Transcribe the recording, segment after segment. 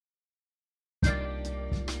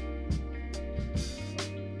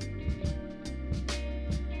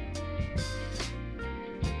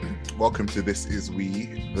Welcome to This Is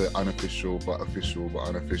We, the unofficial but official but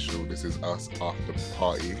unofficial. This is us after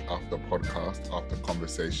party, after podcast, after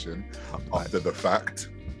conversation, after the fact.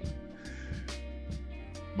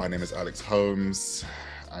 My name is Alex Holmes,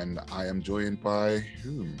 and I am joined by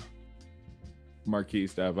whom?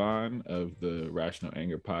 Marquise Davon of the Rational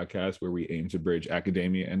Anger podcast, where we aim to bridge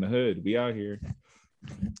academia and the hood. We out here.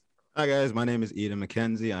 Hi guys, my name is Eden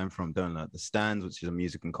McKenzie. I'm from Don't Let the Stands, which is a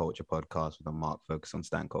music and culture podcast with a marked focus on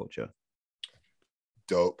stand culture.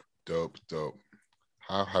 Dope.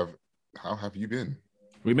 How have you been?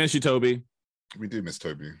 We miss you, Toby. We do miss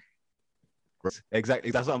Toby. Exactly,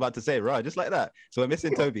 that's what I'm about to say, right? Just like that. So we're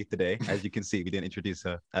missing Toby today. As you can see, we didn't introduce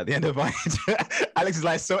her at the end of my Alex is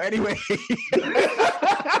like, so anyway.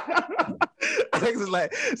 Alex is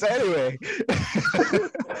like, so anyway.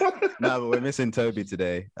 No, but we're missing Toby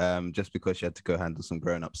today, just because she had to go handle some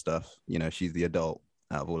grown-up stuff. You know, she's the adult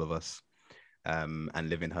out of all of us, and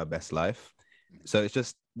living her best life. So it's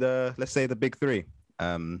just let's say the big three.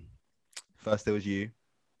 First there was you,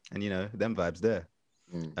 and you know, them vibes there.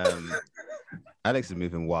 Alex is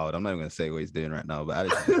moving wild. I'm not even going to say what he's doing right now, but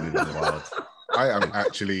Alex is moving wild. I am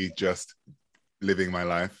actually just living my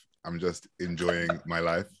life. I'm just enjoying my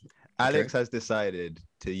life. Alex has decided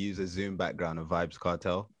to use a Zoom background of Vibes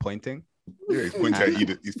Cartel pointing. Yeah, he's pointing at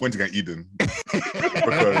Eden. He's pointing at Eden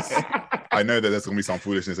because I know that there's going to be some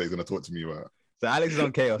foolishness that he's going to talk to me about. So Alex is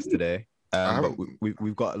on chaos today, but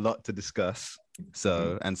we've got a lot to discuss.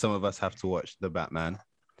 So, and some of us have to watch the Batman.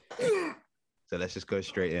 So let's just go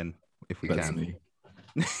straight in if we can.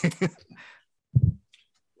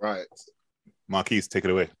 Right. Marquise, take it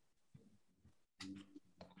away.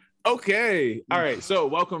 Okay. All right. So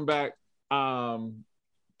welcome back.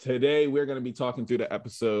 Today we're going to be talking through the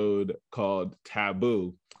episode called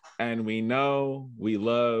Taboo. And we know we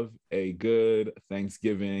love a good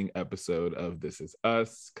Thanksgiving episode of This Is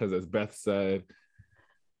Us, because as Beth said,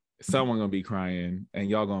 someone going to be crying and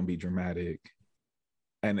y'all going to be dramatic.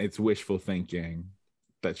 And it's wishful thinking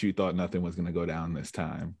that you thought nothing was going to go down this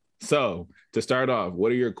time. So to start off,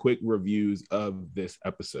 what are your quick reviews of this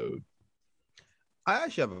episode? I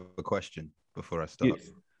actually have a question before I start.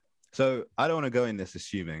 Yes. So I don't want to go in this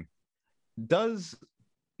assuming, does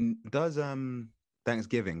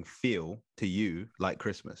Thanksgiving feel to you like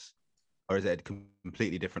Christmas, or is it a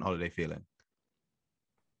completely different holiday feeling?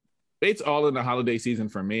 It's all in the holiday season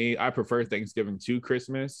for me. I prefer Thanksgiving to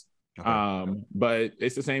Christmas. Okay. But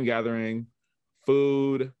it's the same gathering,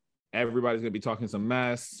 food, everybody's gonna be talking some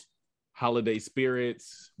mess, holiday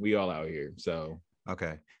spirits, we all out here. So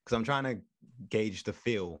okay, because I'm trying to gauge the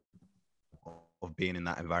feel of being in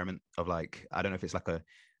that environment of, like, I don't know if it's like a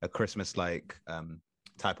Christmas like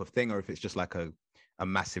type of thing, or if it's just like a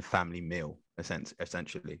massive family meal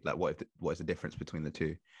essentially. Like what is the difference between the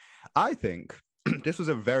two? I think this was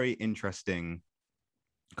a very interesting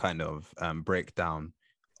kind of breakdown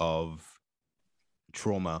of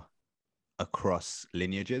trauma across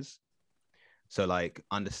lineages. So like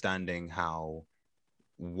understanding how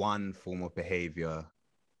one form of behavior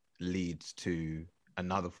leads to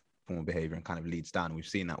another form of behavior and kind of leads down. We've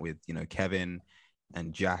seen that with, you know, Kevin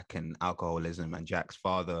and Jack and alcoholism and Jack's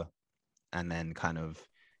father, and then kind of,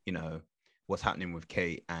 you know, what's happening with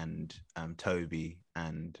Kate and Toby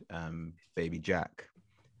and baby Jack,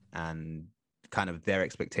 and kind of their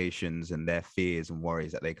expectations and their fears and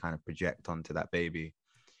worries that they kind of project onto that baby.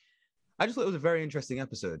 I just thought it was a very interesting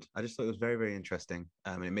episode. I just thought it was very, very interesting.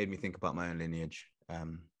 And it made me think about my own lineage.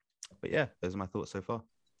 But yeah, those are my thoughts so far.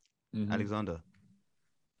 Mm-hmm. Alexander.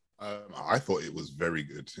 I thought it was very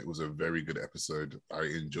good. It was a very good episode. I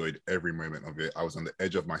enjoyed every moment of it. I was on the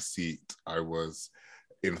edge of my seat. I was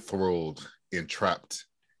enthralled, entrapped,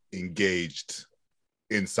 engaged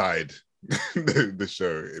inside the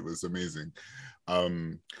show. It was amazing.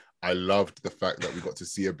 I loved the fact that we got to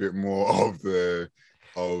see a bit more of the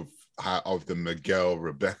Miguel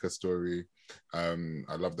Rebecca story. I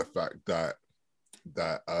love the fact that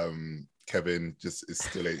Kevin just is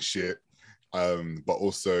still ain't shit. But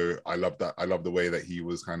also I love the way that he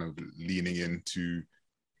was kind of leaning into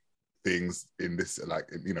things in this, like,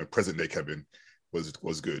 you know, present day Kevin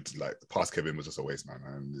was good. Like past Kevin was just a waste man,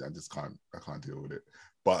 and I can't deal with it.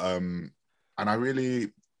 But and I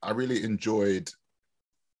really enjoyed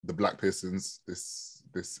the Black Pearsons this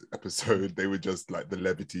episode. They were just like the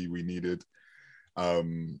levity we needed.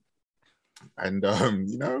 You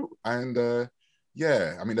know, and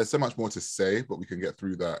yeah, I mean, there's so much more to say, but we can get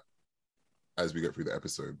through that as we get through the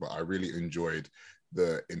episode. But I really enjoyed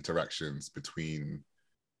the interactions between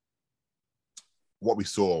what we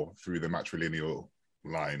saw through the matrilineal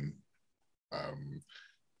line.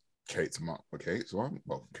 Kate's mom's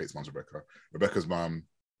Rebecca. Rebecca's mom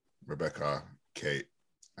Rebecca, Kate,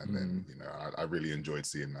 and then I really enjoyed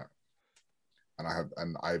seeing that.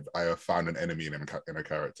 And I have found an enemy in a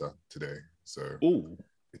character today, so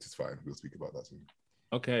it is fine. We'll speak about that soon.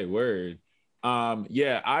 Okay, word.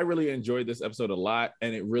 Yeah, I really enjoyed this episode a lot,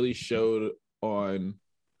 and it really showed on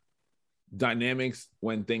dynamics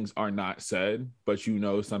when things are not said, but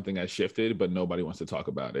something has shifted, but nobody wants to talk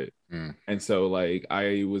about it. And so like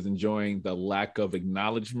I was enjoying the lack of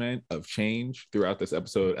acknowledgement of change throughout this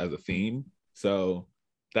episode as a theme. So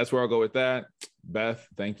that's where I'll go with that. Beth,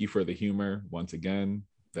 thank you for the humor once again.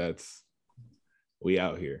 We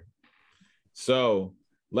out here. So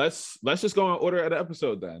let's just go in order of the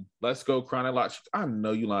episode then. Let's go chronological. I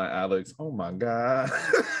know you lying, Alex. Oh my God.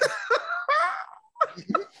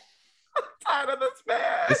 Of this,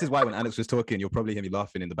 man. This is why when Alex was talking, you'll probably hear me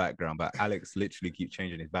laughing in the background, but Alex literally keeps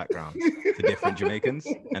changing his background to different Jamaicans,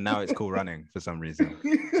 and now it's Cool Running for some reason.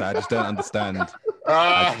 So I just don't understand.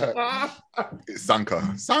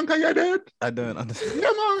 Sanka, you're dead. I don't understand.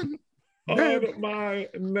 Come on. On my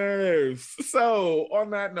nerves. So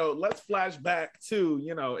on that note, let's flash back to,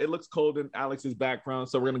 it looks cold in Alex's background.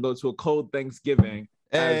 So we're going to go to a cold Thanksgiving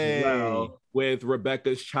as well with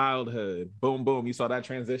Rebecca's childhood. Boom, boom. You saw that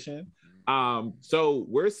transition? So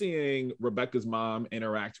we're seeing Rebecca's mom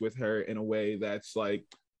interact with her in a way that's like,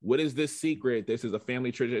 what is this secret? This is a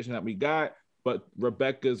family tradition that we got. But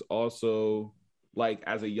Rebecca's also like,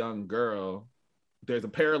 as a young girl, there's a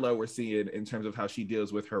parallel we're seeing in terms of how she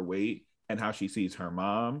deals with her weight and how she sees her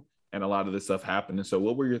mom and a lot of this stuff happening. So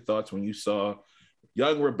what were your thoughts when you saw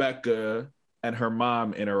young Rebecca and her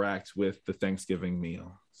mom interact with the Thanksgiving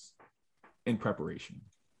meals in preparation?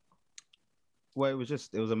 Well, it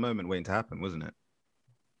was a moment waiting to happen, wasn't it?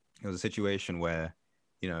 It was a situation where,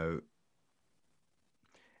 I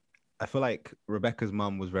feel like Rebecca's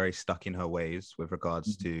mum was very stuck in her ways with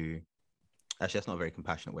regards to, actually, that's not a very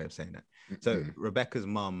compassionate way of saying it. So Rebecca's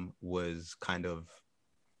mum was kind of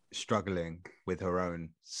struggling with her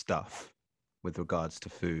own stuff with regards to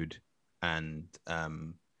food and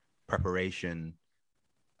preparation,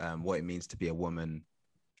 what it means to be a woman,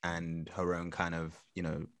 and her own kind of,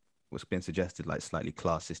 what's been suggested, like slightly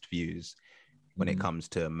classist views when it comes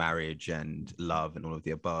to marriage and love and all of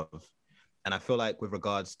the above. And I feel like with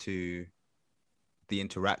regards to the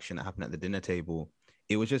interaction that happened at the dinner table,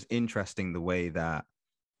 it was just interesting the way that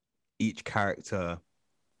each character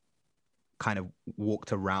kind of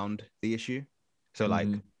walked around the issue. So like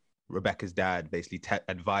Rebecca's dad basically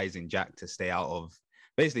advising Jack to stay out of,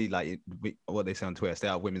 basically like what they say on Twitter, stay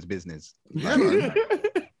out of women's business. Yeah, man.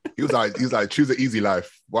 He was like, choose an easy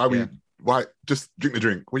life. Why just drink the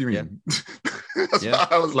drink? What do you mean? Yeah.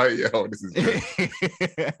 I was like, yo, this is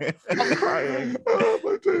I'm crying. Oh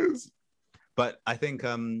my days. But I think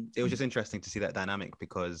it was just interesting to see that dynamic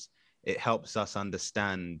because it helps us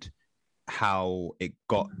understand how it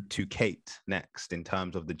got to Kate next in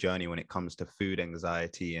terms of the journey when it comes to food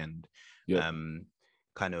anxiety and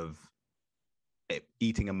kind of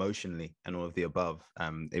eating emotionally and all of the above.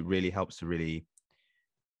 It really helps to really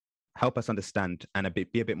help us understand and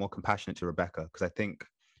be a bit more compassionate to Rebecca, because I think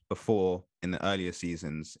before in the earlier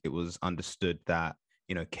seasons it was understood that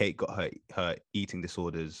Kate got her eating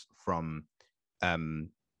disorders from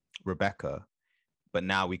Rebecca, but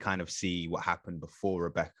now we kind of see what happened before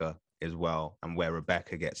Rebecca as well, and where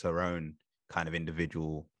Rebecca gets her own kind of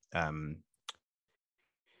individual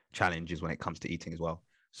challenges when it comes to eating as well.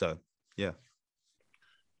 So yeah,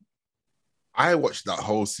 I watched that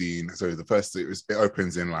whole scene. So the first, it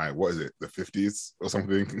opens in like, what is it, the 50s or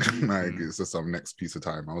something? Like it's just some next piece of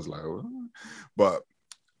time. I was like, oh. But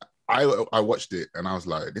I watched it and I was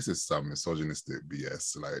like, this is some misogynistic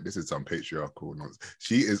BS. Like this is some patriarchal nonsense.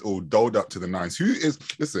 She is all dolled up to the nines.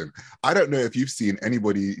 Listen, I don't know if you've seen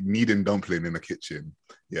anybody kneading dumpling in the kitchen.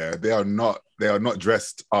 Yeah, they are not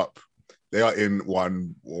dressed up. They are in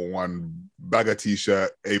one bagger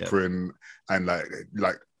t-shirt, apron, and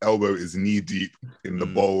like elbow is knee deep in the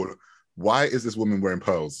bowl. Why is this woman wearing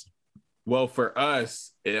pearls? Well, for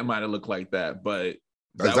us, it might have looked like that, but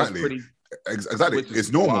that exactly. was pretty. Exactly, it's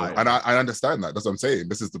normal, and I understand that. That's what I'm saying.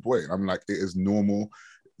 This is the point. I'm like, it is normal.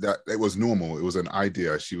 That it was normal. It was an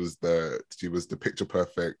idea. She was the picture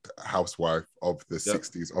perfect housewife of the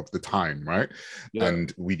 60s of the time, right?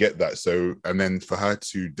 And we get that. So, and then for her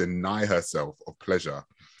to deny herself of pleasure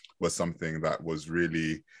was something that was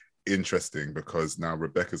really interesting, because now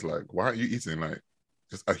Rebecca's like, why aren't you eating? Like,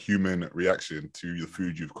 just a human reaction to the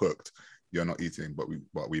food you've cooked. You're not eating,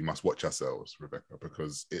 but we must watch ourselves, Rebecca,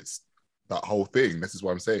 because it's that whole thing. This is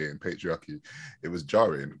what I'm saying, patriarchy. It was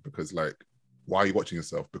jarring because, like, why are you watching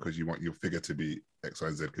yourself? Because you want your figure to be X, Y,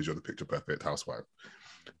 and Z because you're the picture perfect housewife.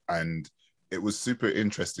 And it was super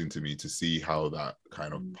interesting to me to see how that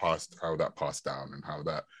kind of passed down and how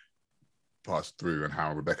that passed through, and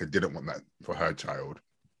how Rebecca didn't want that for her child.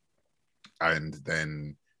 And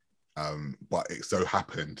then but it so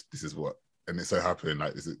happened,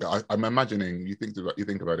 like this is, I'm imagining, you think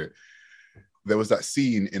about it, there was that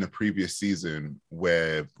scene in a previous season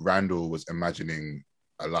where Randall was imagining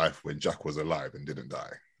a life when Jack was alive and didn't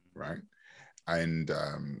die, right? And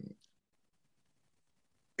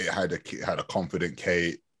it had a confident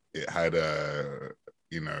Kate, it had a,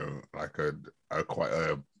 you know, like a quite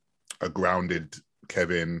a grounded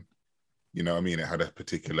Kevin, you know what I mean? It had a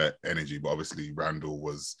particular energy, but obviously Randall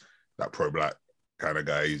was that pro-black kind of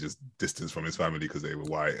guy. He just distanced from his family because they were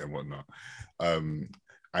white and whatnot.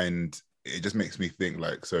 And it just makes me think,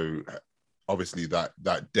 like, so obviously that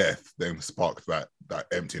death then sparked that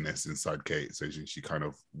emptiness inside Kate. So she kind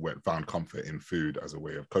of found comfort in food as a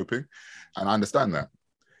way of coping. And I understand that.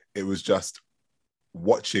 It was just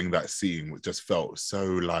watching that scene, which just felt so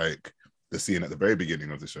like the scene at the very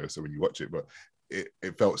beginning of the show. So when you watch it, but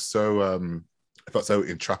it felt so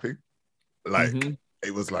entrapping. Like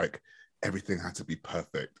it was like everything had to be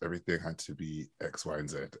perfect, everything had to be X, Y, and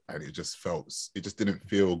Z, and it just didn't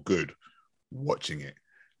feel good watching it.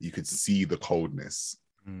 You could see the coldness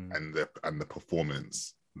and the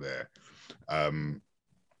performance there.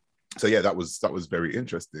 So yeah, that was very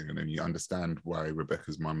interesting, and then you understand why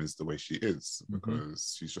Rebecca's mum is the way she is,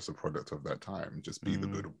 because she's just a product of that time. Just be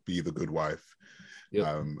the good wife,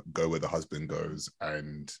 go where the husband goes,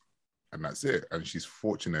 and that's it. And she's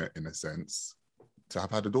fortunate in a sense to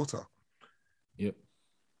have had a daughter. Yep.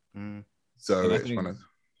 So it's one of,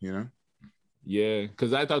 you know. Yeah,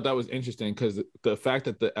 because I thought that was interesting, because the fact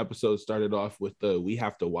that the episode started off with we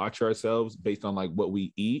have to watch ourselves based on like what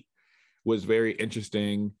we eat was very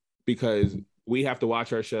interesting, because we have to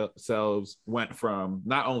watch ourselves went from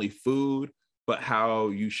not only food, but how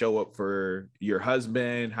you show up for your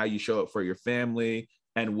husband, how you show up for your family,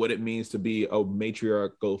 and what it means to be a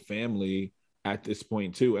matriarchal family at this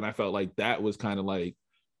point too. And I felt like that was kind of like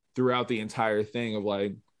throughout the entire thing of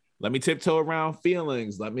like, let me tiptoe around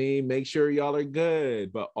feelings, let me make sure y'all are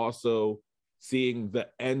good, but also seeing the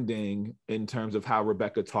ending in terms of how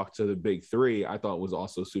Rebecca talked to the big three, I thought was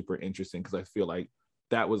also super interesting, because I feel like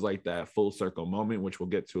that was like that full circle moment, which we'll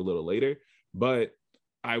get to a little later. But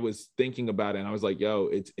I was thinking about it and I was like, yo,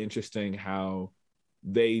 it's interesting how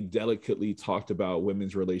they delicately talked about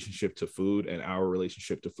women's relationship to food and our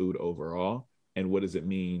relationship to food overall, and what does it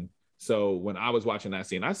mean. So when I was watching that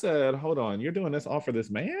scene, I said, hold on, you're doing this all for this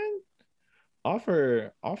man?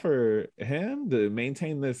 Offer him to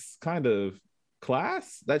maintain this kind of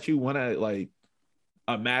class that you want to like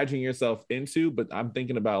imagine yourself into? But I'm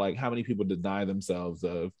thinking about like how many people deny themselves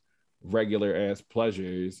of regular ass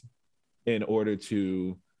pleasures in order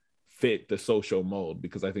to fit the social mold,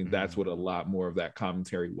 because I think that's what a lot more of that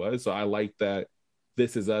commentary was. So I like that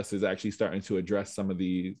This Is Us is actually starting to address some of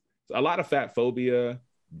these, a lot of fat phobia,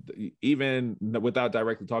 even without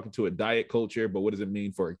directly talking to a diet culture, but what does it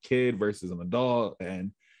mean for a kid versus an adult,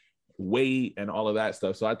 and weight and all of that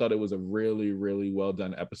stuff. So I thought it was a really, really well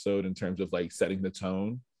done episode in terms of like setting the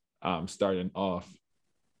tone, starting off,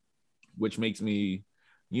 which makes me,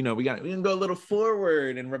 you know, we can go a little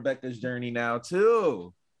forward in Rebecca's journey now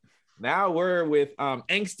too. Now we're with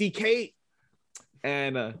angsty Kate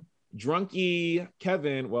and drunky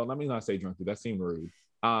Kevin. Well, let me not say drunky, that seemed rude.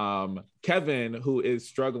 Kevin, who is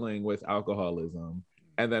struggling with alcoholism,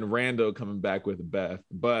 and then Randall coming back with Beth.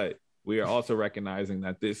 But we are also recognizing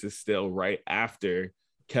that this is still right after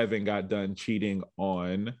Kevin got done cheating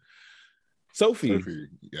on Sophie.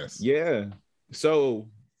 Yes. Yeah. So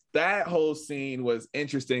that whole scene was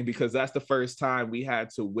interesting, because that's the first time we had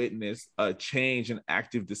to witness a change and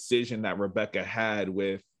active decision that Rebecca had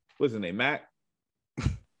with, what's his name, Matt? I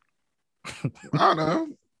don't know.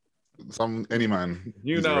 Any man.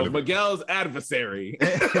 You know, relevant. Miguel's adversary.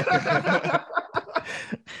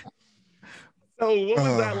 So what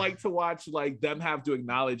was that like to watch, like them have to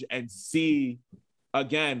acknowledge and see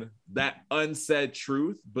again that unsaid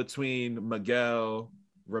truth between Miguel,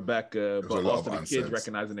 Rebecca, but also the kids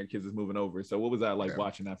recognizing their kids is moving over? So what was that like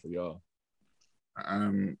watching that for y'all?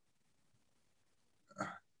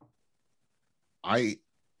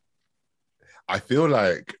 I feel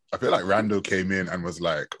like Randall came in and was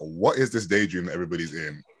like, what is this daydream that everybody's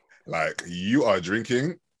in? Like, you are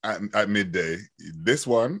drinking at midday. This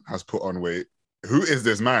one has put on weight. Who is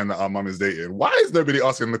this man that our mum is dating? Why is nobody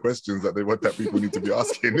asking the questions that people need to be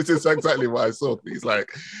asking? This is exactly what I saw. He's like,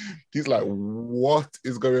 what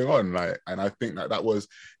is going on? Like, and I think that was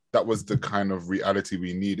the kind of reality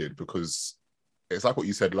we needed, because it's like what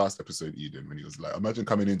you said last episode, Eden, when he was like, imagine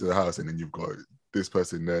coming into the house and then you've got this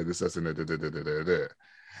person there, this person there,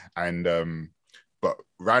 and but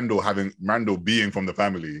Randall being from the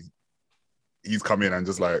family, he's come in and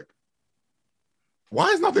just like, why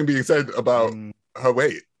is nothing being said about her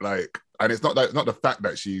weight? Like, and it's not the fact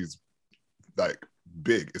that she's like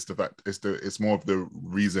big, it's the fact, it's more of the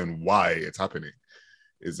reason why it's happening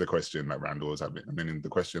is the question that Randall was having. And then the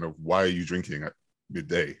question of why are you drinking at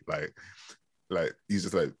midday? Like he's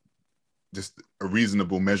just like, just a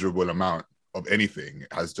reasonable, measurable amount of anything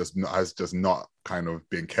has just not kind of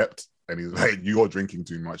been kept. And he's like, you're drinking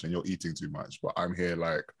too much and you're eating too much, but I'm here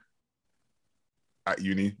like at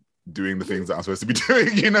uni doing the things that I'm supposed to be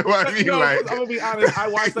doing. You know what I mean? No, like, I'm gonna be honest. I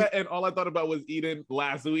watched that and all I thought about was Eden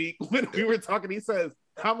last week when we were talking. He says,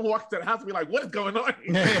 "I'm gonna walk to the house and be like, what is going on?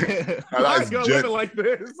 Why is your living like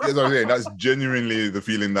this?" That's what I'm saying. That's genuinely the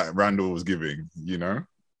feeling that Randall was giving. You know,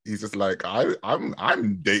 he's just like,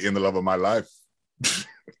 I'm dating the love of my life,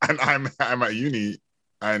 and I'm at uni,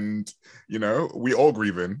 and you know, we all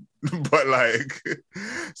grieving, but like,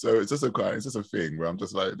 so it's just a thing where I'm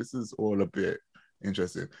just like, this is all a bit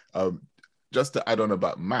interesting. Just to add on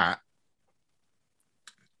about Matt,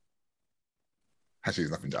 actually,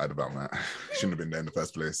 there's nothing to add about Matt. He shouldn't have been there in the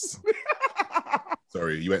first place.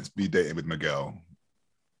 Sorry, you went to be dating with Miguel.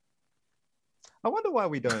 I wonder why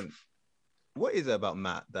we don't. What is it about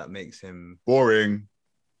Matt that makes him boring?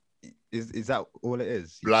 Is that all it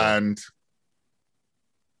is? Bland.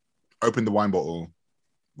 Open the wine bottle.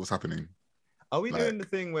 What's happening? Are we doing the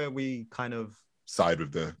thing where we kind of side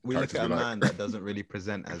with the we look at a man that doesn't really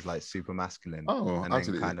present as like super masculine? Oh, and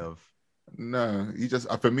absolutely. Then kind of. No, he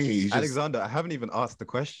just for me. He's Alexander, I haven't even asked the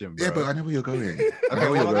question, bro. Yeah, but I know where you're going. Okay,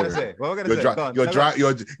 what am I gonna say? What am I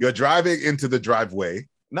gonna say? You're driving into the driveway.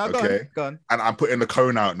 No, okay, go on. And I'm putting the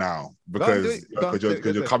cone out now because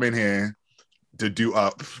you're coming here to do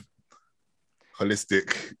up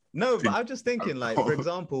holistic. No, but I'm just thinking, like, for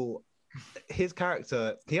example, his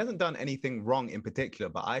character, he hasn't done anything wrong in particular,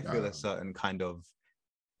 but I feel a certain kind of,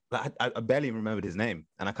 like, I barely even remembered his name,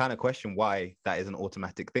 and I kind of question why that is an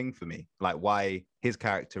automatic thing for me, like why his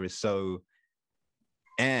character is so,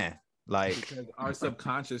 like, because our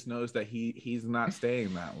subconscious knows that he's not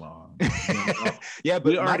staying that long. You know? Yeah,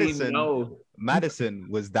 but we Madison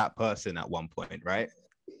was that person at one point, right?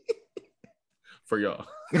 For y'all.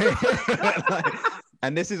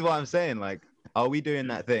 And this is what I'm saying, like, are we doing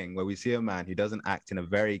that thing where we see a man who doesn't act in a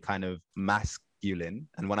very kind of masculine,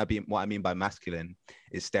 and what I mean by masculine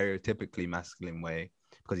is stereotypically masculine way,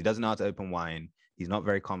 because he doesn't know how to open wine, he's not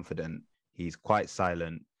very confident, he's quite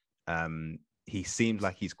silent, he seems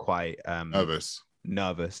like he's quite nervous and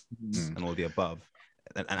all the above,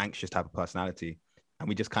 an anxious type of personality, and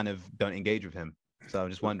we just kind of don't engage with him. So I'm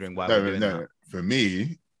just wondering why we're doing that. For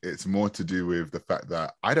me, it's more to do with the fact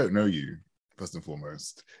that I don't know you, first and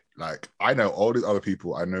foremost. Like, I know all these other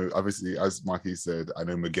people. I know, obviously, as Marquis said, I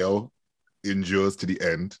know Miguel endures to the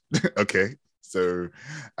end. Okay. So,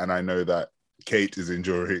 and I know that Rebecca is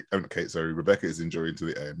enduring to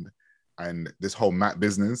the end. And this whole Matt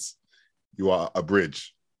business, you are a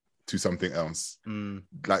bridge to something else.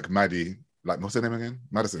 Like Maddie, like, what's her name again?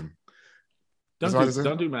 Madison.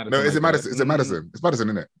 Don't do Madison. No, is it Madison? Is it Madison? It's Madison,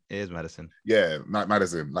 isn't it? It is Madison. Yeah,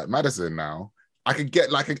 Madison. Like Madison now. I can get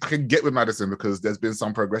with Madison because there's been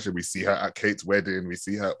some progression. We see her at Kate's wedding. We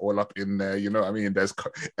see her all up in there. You know what I mean?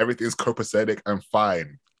 Everything's copacetic and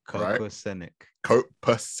fine. Copacetic.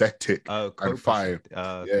 Copacetic and fine.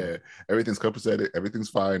 Okay. Yeah, everything's copacetic. Everything's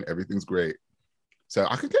fine. Everything's great. So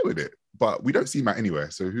I could get with it. But we don't see Matt anywhere.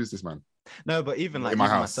 So who's this man? No, but even like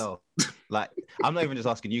myself, like, I'm not even just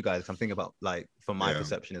asking you guys. I'm thinking about, like, from my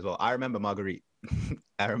perception as well. I remember Marguerite.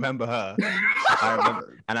 I remember her.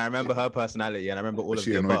 I remember her personality, and I remember all of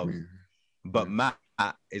the above. But Matt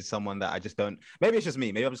is someone that I just don't. Maybe it's just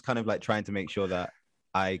me. Maybe I'm just kind of like trying to make sure that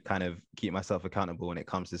I kind of keep myself accountable when it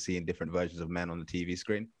comes to seeing different versions of men on the TV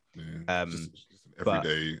screen. Yeah, just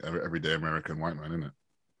everyday American white man, isn't it?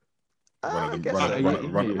 Run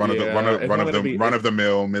of the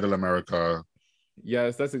mill, middle America.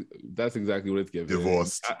 Yes, that's exactly what it's giving.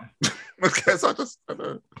 Divorced. Okay, so I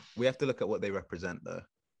know. We have to look at what they represent, though,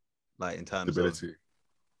 like in terms stability. of.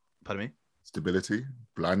 Pardon me. Stability,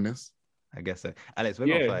 blindness. I guess so. Alex, we're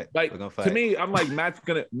gonna fight. Like, we're gonna fight. To me, I'm like,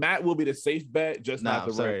 Matt will be the safe bet, just not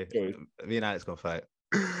the right choice. Me and Alex gonna fight.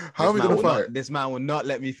 How are we gonna fight? This man will not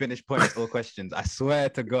let me finish points or questions. I swear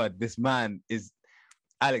to God, this man is.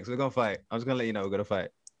 Alex, we're gonna fight. I'm just gonna let you know we're gonna fight.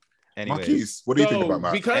 Anyways. Marquis, what do you think about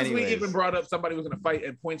Matt? Because we even brought up somebody was gonna fight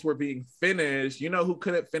and points were being finished. You know who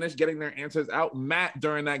couldn't finish getting their answers out? Matt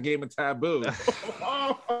during that game of Taboo.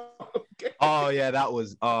 Oh yeah, that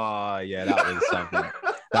was. Oh yeah, that was something.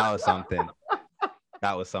 That was something.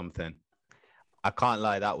 That was something. I can't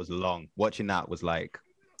lie, that was long. Watching that was like,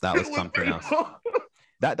 that was something else.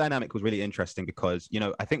 That dynamic was really interesting because, you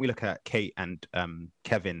know, I think we look at Kate and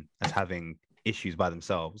Kevin as having issues by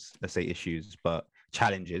themselves. Let's say issues, but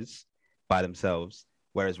challenges by themselves.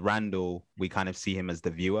 Whereas Randall, we kind of see him as the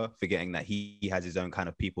viewer, forgetting that he has his own kind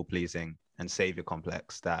of people pleasing and savior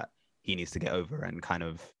complex that he needs to get over and kind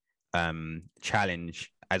of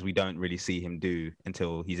challenge, as we don't really see him do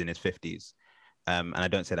until he's in his 50s. And I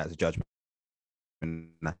don't say that as a judgment.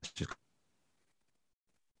 That's just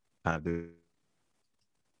kind of the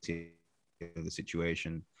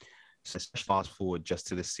situation. So fast forward just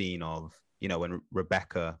to the scene of, you know, when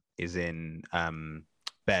Rebecca is in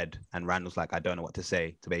bed and Randall's like, I don't know what to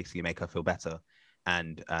say to basically make her feel better.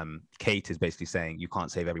 And Kate is basically saying, you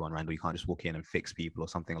can't save everyone, Randall. You can't just walk in and fix people or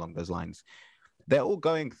something along those lines. They're all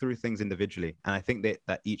going through things individually. And I think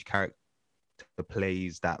that each character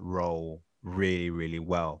plays that role really, really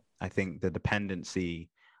well. I think the dependency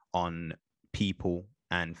on people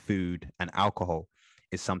and food and alcohol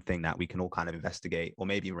is something that we can all kind of investigate or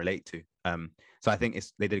maybe relate to. So I think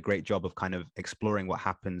they did a great job of kind of exploring what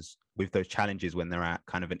happens with those challenges when they're at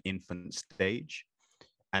kind of an infant stage.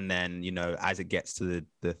 And then, you know, as it gets to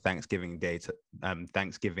the Thanksgiving day,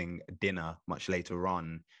 Thanksgiving dinner much later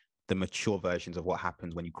on, the mature versions of what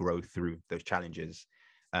happens when you grow through those challenges.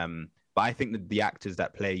 But I think that the actors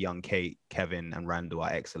that play young Kate, Kevin, and Randall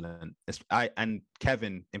are excellent. And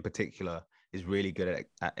Kevin in particular is really good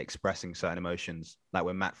at expressing certain emotions. Like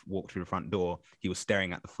when Matt walked through the front door, he was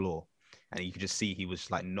staring at the floor, and you could just see he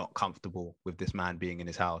was like not comfortable with this man being in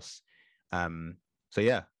his house. So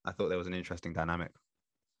yeah, I thought there was an interesting dynamic.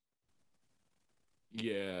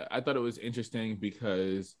 Yeah, I thought it was interesting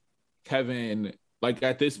because Kevin, like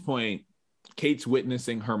at this point, Kate's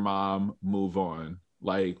witnessing her mom move on.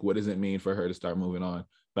 Like, what does it mean for her to start moving on?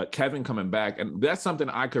 But Kevin coming back, and that's something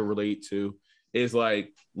I could relate to, is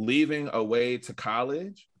like leaving away to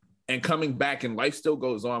college and coming back, and life still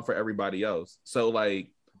goes on for everybody else. So like,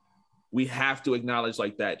 we have to acknowledge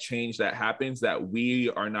like that change that happens that we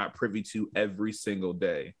are not privy to every single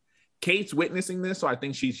day. Kate's witnessing this, so I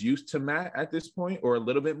think she's used to Matt at this point, or a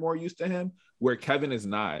little bit more used to him, where Kevin is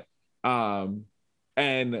not.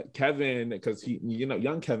 And Kevin, because he, you know,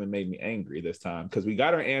 young Kevin made me angry this time because we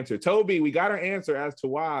got our answer. Toby, we got our answer as to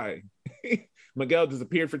why Miguel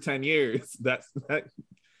disappeared for 10 years. That's that.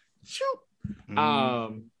 Shoot.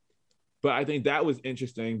 But I think that was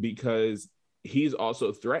interesting because he's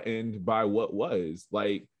also threatened by what was.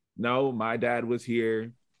 Like, no, my dad was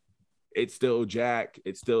here. It's still Jack.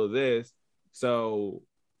 It's still this. So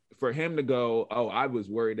for him to go, oh, I was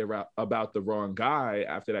worried about the wrong guy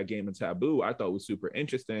after that game of Taboo, I thought was super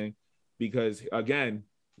interesting because, again,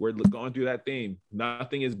 we're going through that theme.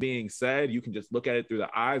 Nothing is being said. You can just look at it through the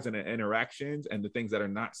eyes and the interactions, and the things that are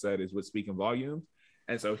not said is what's speaking volumes.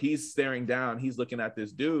 And so he's staring down. He's looking at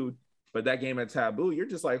this dude, but that game of Taboo, you're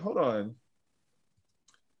just like, hold on.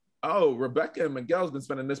 Oh, Rebecca and Miguel's been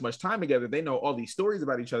spending this much time together. They know all these stories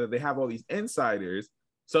about each other. They have all these insiders.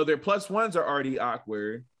 So their plus ones are already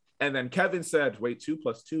awkward. And then Kevin said, wait, 2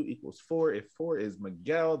 + 2 = 4. If 4 is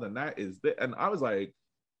Miguel, then that is the. And I was like,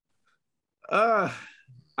 I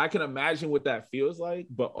can imagine what that feels like,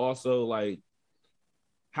 but also like,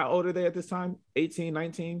 how old are they at this time? 18,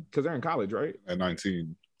 19? Because they're in college, right? At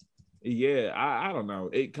 19. Yeah, I don't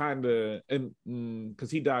know. It kind of, and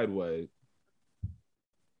because he died what?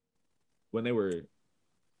 When they were,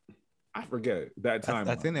 I forget that time.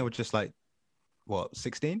 I think they were just like, what,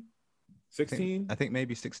 16? 16? I think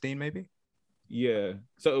maybe 16, maybe. Yeah.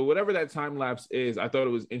 So whatever that time lapse is, I thought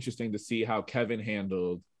it was interesting to see how Kevin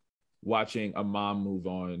handled watching a mom move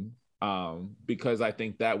on, because I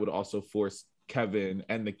think that would also force Kevin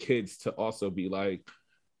and the kids to also be like,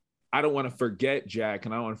 I don't want to forget Jack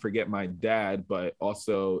and I don't want to forget my dad, but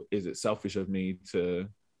also, is it selfish of me to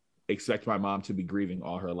expect my mom to be grieving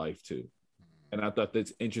all her life too? And I thought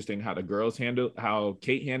that's interesting how the girls how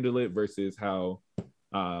Kate handled it versus how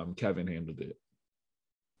Kevin handled it.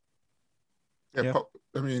 Yeah.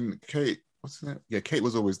 I mean, Kate, what's her name? Yeah, Kate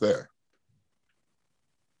was always there.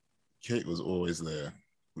 Kate was always there,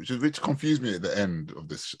 which confused me at the end of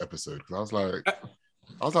this episode because I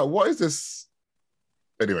was like, what is this?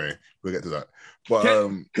 Anyway, we'll get to that. But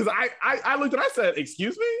because I looked and I said,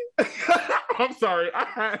 excuse me? I'm sorry.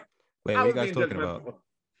 Wait, what are you guys talking about?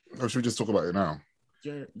 Or should we just talk about it now?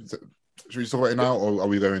 Yeah. Should we just talk about it now, or are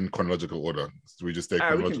we going in chronological order? Do we just stay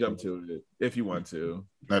chronological? We can jump to it if you want to.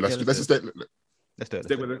 No, let's just stay. Let's do it.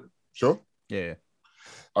 Stick with it. Sure? Yeah.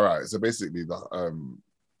 All right. So basically,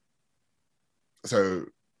 so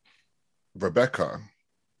Rebecca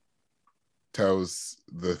tells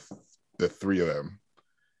the three of them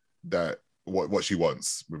that what she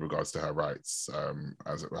wants with regards to her rights,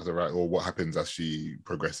 as a right, or what happens as she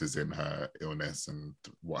progresses in her illness, and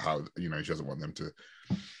how she doesn't want them to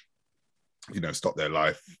stop their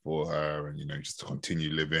life for her, and just to continue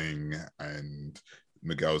living. And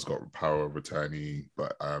Miguel's got power of attorney,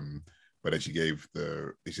 but then she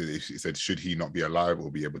said, should he not be alive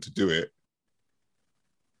or be able to do it,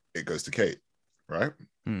 it goes to Kate, right?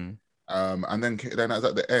 And then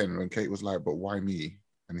at the end, when Kate was like, but why me?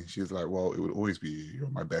 And she was like, well, it would always be, you're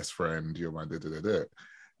my best friend, you're my da-da-da-da.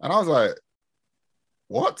 And I was like,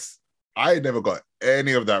 what? I never got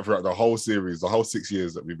any of that throughout the whole series, the whole 6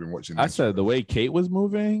 years that we've been watching. I said the way Kate was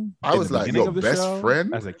moving. I was like, your best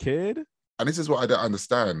friend? As a kid? And this is what I don't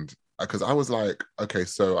understand. Because I was like, okay,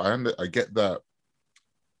 so I get that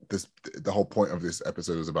the whole point of this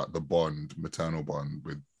episode is about the maternal bond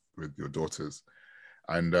with your daughters.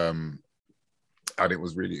 And it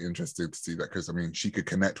was really interesting to see that, because she could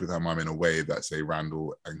connect with her mum in a way that, say,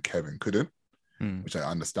 Randall and Kevin couldn't, which I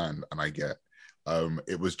understand and I get.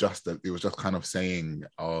 It was just kind of saying,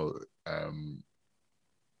 oh,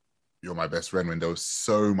 you're my best friend, when there was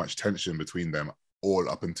so much tension between them all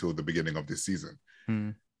up until the beginning of this season.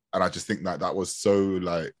 And I just think that was so,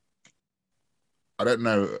 like, I don't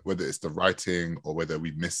know whether it's the writing or whether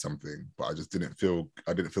we missed something, but I just didn't feel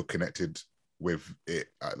connected with it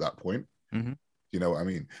at that point. You know what I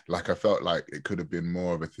mean? Like, I felt like it could have been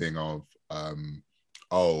more of a thing of,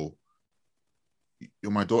 oh,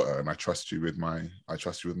 you're my daughter and I trust you with my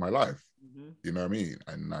life. You know what I mean?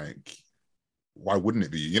 And like, why wouldn't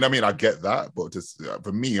it be? You know what I mean? I get that, but just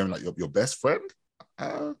for me, I'm like, your best friend?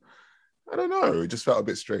 I don't know. It just felt a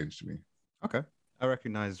bit strange to me. Okay. I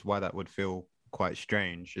recognize why that would feel quite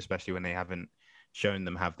strange, especially when they haven't shown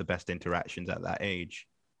them have the best interactions at that age.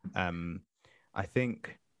 I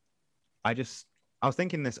think I was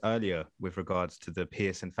thinking this earlier with regards to the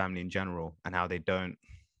Pearson family in general and how they don't.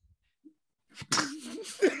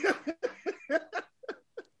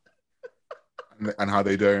 And how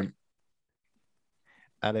they don't.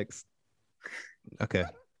 Alex. Okay.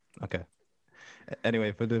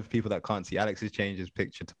 Anyway, for the people that can't see, Alex has changed his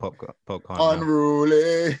picture to popcorn.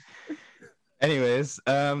 Unruly. Anyways,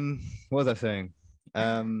 what was I saying?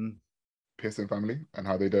 Pearson family and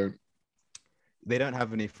how they don't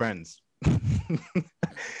have any friends.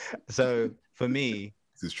 So for me,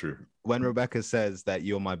 this is true. When Rebecca says that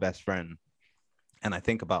you're my best friend, and I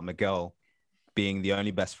think about Miguel being the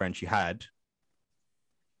only best friend she had,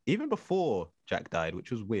 even before Jack died,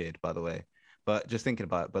 which was weird, by the way, but just thinking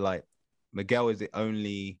about it, but like, Miguel is the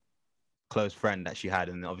only close friend that she had,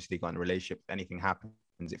 and obviously got in a relationship. If anything happens,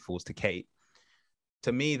 it falls to Kate.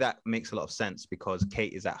 To me, that makes a lot of sense, because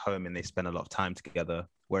Kate is at home and they spend a lot of time together,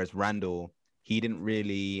 whereas Randall, he didn't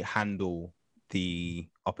really handle the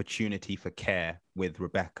opportunity for care with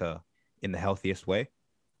Rebecca in the healthiest way.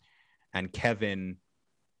 And Kevin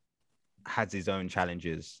has his own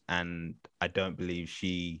challenges, and I don't believe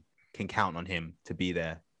she can count on him to be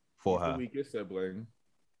there for her. The weakest sibling.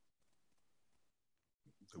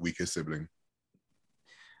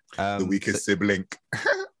 The weakest sibling.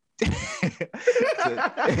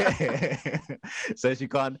 So she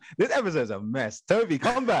can't. This episode's a mess. Toby,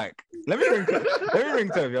 come back. Let me ring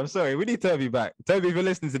Toby. I'm sorry. We need Toby back. Toby, if you're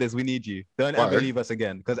listening to this, we need you. Don't ever leave us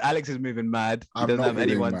again, because Alex is moving mad. He doesn't have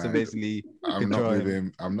anyone to basically control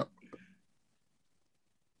him.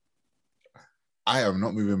 I am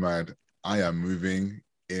not moving mad. I am moving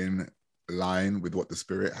in line with what the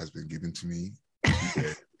spirit has been given to me.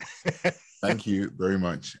 Thank you very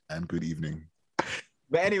much, and good evening.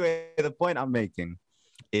 But anyway, the point I'm making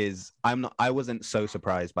is I wasn't so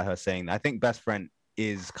surprised by her saying that. I think best friend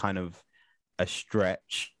is kind of a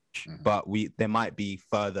stretch, but there might be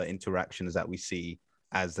further interactions that we see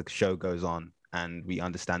as the show goes on and we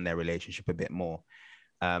understand their relationship a bit more.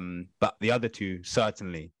 But the other two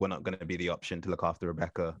certainly were not going to be the option to look after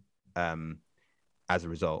Rebecca. As a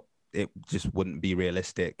result, it just wouldn't be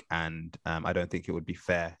realistic, and I don't think it would be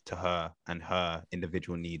fair to her and her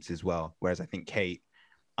individual needs as well. Whereas I think Kate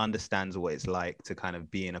understands what it's like to kind of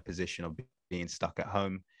be in a position of being stuck at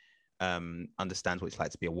home, understands what it's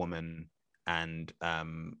like to be a woman, and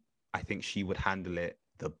I think she would handle it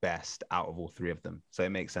the best out of all three of them. So it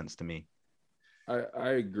makes sense to me.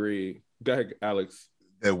 I agree. Go ahead, Alex.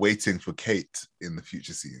 They're waiting for Kate in the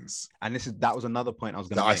future scenes. And that was another point I was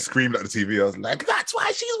going to make. I screamed at the TV. I was like, that's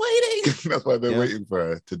why she's waiting. That's why they're waiting for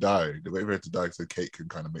her to die. They're waiting for her to die so Kate can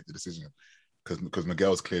kind of make the decision. Because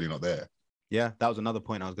Miguel's clearly not there. Yeah, that was another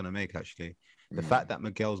point I was going to make, actually. The fact that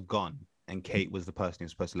Miguel's gone and Kate was the person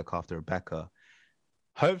who's supposed to look after Rebecca,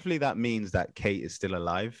 Hopefully that means that Kate is still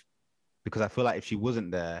alive, because I feel like if she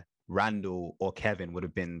wasn't there, Randall or Kevin would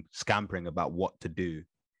have been scampering about what to do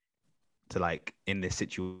to like in this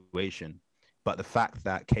situation. But the fact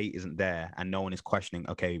that Kate isn't there and no one is questioning,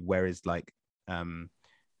 okay, where is like the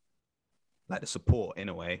support in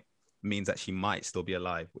a way, means that she might still be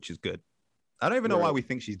alive, which is good. I don't even know why we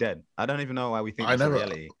think she's dead. I don't even know why we think that's a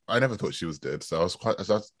reality. I never thought she was dead, so I was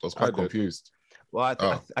quite confused. Well,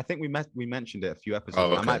 I think we mentioned it a few episodes.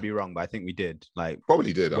 Oh, okay. I might be wrong, but I think we did. Like,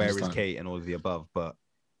 probably did. Where is Kate and all of the above? But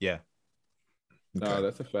yeah, no,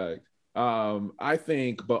 that's a fact. I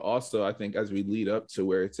think, but also I think as we lead up to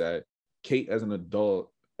where it's at, Kate as an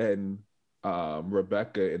adult and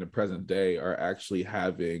Rebecca in the present day are actually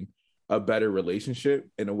having a better relationship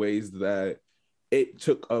in a ways that it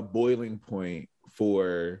took a boiling point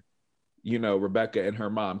for, you know, Rebecca and her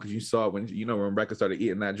mom, because you saw when Rebecca started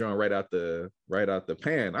eating that joint right out the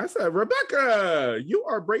pan. I said, Rebecca, you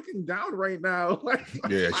are breaking down right now. Like,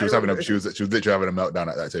 yeah, she was literally having a meltdown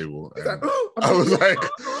at that table. I was like,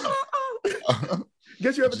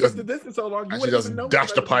 guess you haven't tasted this in so long. You she just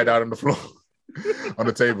dashed the pie down on the floor on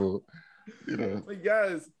the table. You know.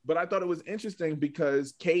 Yes, but I thought it was interesting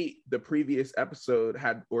because Kate, the previous episode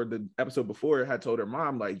the episode before, had told her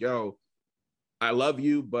mom, like, yo, I love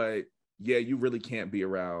you, but yeah, you really can't be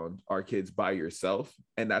around our kids by yourself.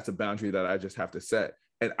 And that's a boundary that I just have to set.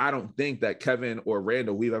 And I don't think that Kevin or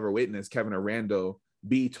Randall, we've ever witnessed Kevin or Randall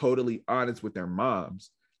be totally honest with their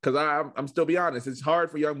moms. Because I'm still be honest, it's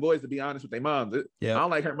hard for young boys to be honest with their moms. I don't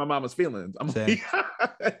like hurt my mama's feelings.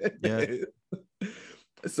 Yeah.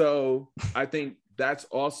 So I think that's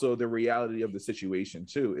also the reality of the situation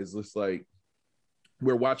too, is just like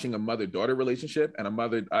we're watching a mother-daughter relationship and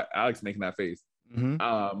Alex making that face.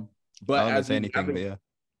 Mm-hmm. But I don't say anything, but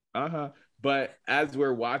yeah. But as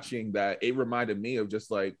we're watching that, it reminded me of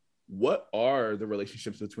just like, what are the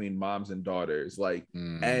relationships between moms and daughters like?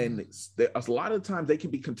 And a lot of times they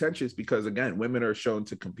can be contentious because, again, women are shown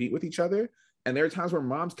to compete with each other, and there are times where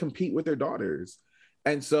moms compete with their daughters.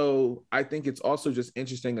 And so I think it's also just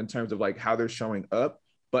interesting in terms of like how they're showing up,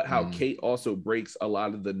 but how Kate also breaks a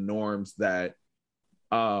lot of the norms that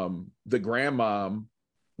the grandmom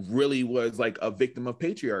really was like a victim of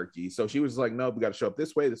patriarchy. So she was like, no, we got to show up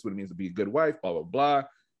this way. This is what it means to be a good wife, blah, blah, blah.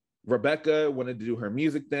 Rebecca wanted to do her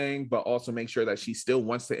music thing, but also make sure that she still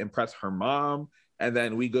wants to impress her mom. And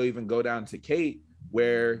then we go down to Kate,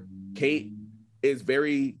 where Kate is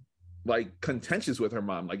very like contentious with her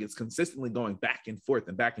mom. Like it's consistently going back and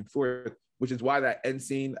forth, which is why that end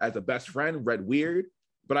scene as a best friend read weird.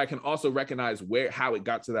 But I can also recognize how it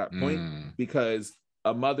got to that point, because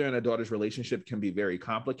a mother and a daughter's relationship can be very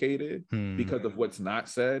complicated because of what's not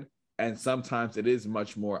said. And sometimes it is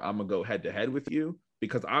much more, I'm gonna go head to head with you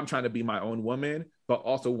because I'm trying to be my own woman, but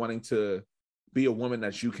also wanting to be a woman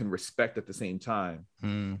that you can respect at the same time.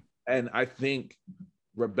 And I think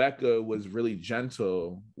Rebecca was really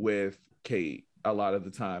gentle with Kate a lot of the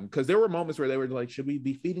time, because there were moments where they were like, should we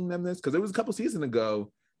be feeding them this? Because it was a couple seasons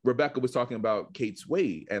ago, Rebecca was talking about Kate's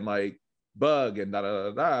weight and like bug and da da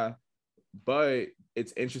da da. But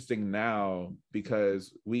it's interesting now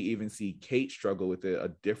because we even see Kate struggle with it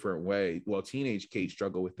a different way. Well, teenage Kate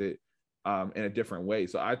struggle with it in a different way.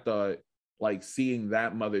 So I thought like seeing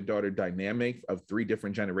that mother-daughter dynamic of 3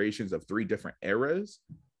 different generations of 3 different eras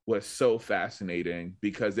was so fascinating,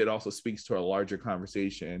 because it also speaks to a larger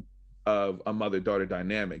conversation of a mother-daughter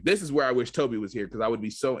dynamic. This is where I wish Toby was here, because I would be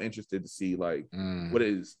so interested to see like what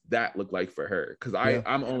does that look like for her, because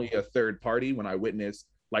I'm only a third party when I witness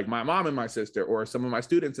like my mom and my sister, or some of my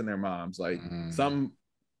students and their moms. Like some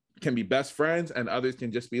can be best friends and others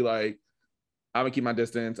can just be like, I'm gonna keep my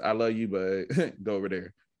distance, I love you, but go over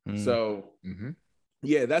there. So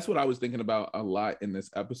yeah, that's what I was thinking about a lot in this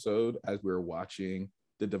episode as we were watching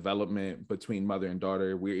the development between mother and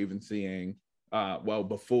daughter. We're even seeing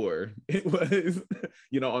before it was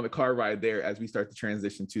on the car ride there, as we start to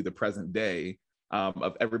transition to the present day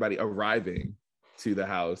of everybody arriving to the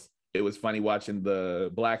house. It was funny watching the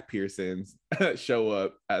Black Pearsons show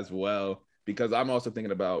up as well, because I'm also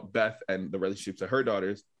thinking about Beth and the relationships of her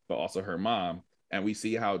daughters, but also her mom. And we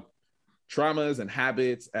see how traumas and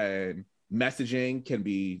habits and messaging can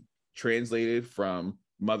be translated from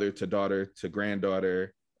mother to daughter to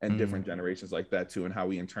granddaughter and different generations like that too, and how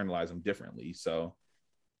we internalize them differently. So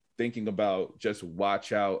thinking about just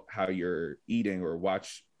watch out how you're eating, or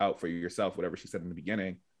watch out for yourself, whatever she said in the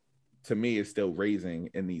beginning, to me is still raising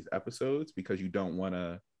in these episodes, because you don't want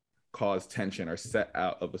to cause tension or set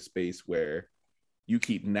out of a space where you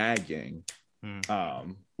keep nagging,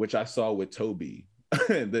 which I saw with Toby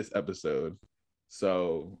in this episode.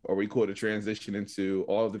 So are we cool to transition into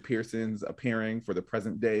all of the Pearsons appearing for the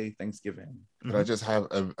present day Thanksgiving? Could I just have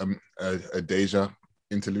a Deja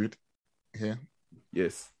interlude here?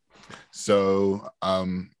 Yes. So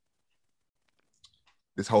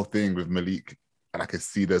this whole thing with Malik, and I can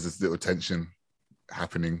see there's this little tension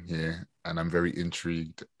happening here, and I'm very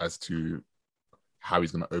intrigued as to how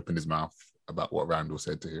he's going to open his mouth about what Randall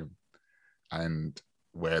said to him, and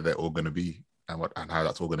where they're all going to be, and how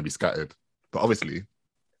that's all going to be scattered. But obviously,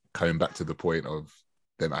 coming back to the point of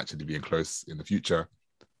them actually being close in the future,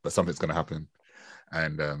 but something's going to happen,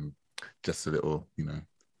 and just a little,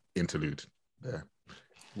 interlude there.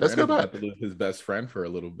 Let's go back. To lose his best friend for a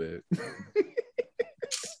little bit.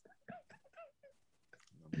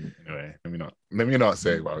 Anyway, let me not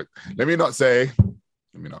say.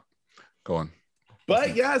 Go on.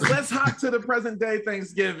 But yes, let's hop to the present day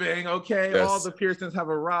Thanksgiving. Okay, Yes. all the Pearsons have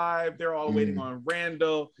arrived. They're all waiting on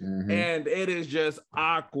Randall, and it is just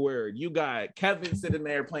awkward. You got Kevin sitting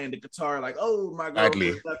there playing the guitar, like, "Oh, my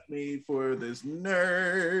girlfriend left me for this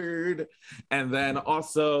nerd," and then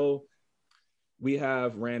also we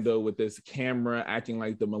have Randall with this camera acting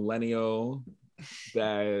like the millennial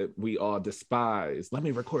that we all despise. Let me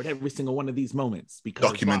record every single one of these moments because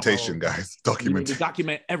documentation, guys.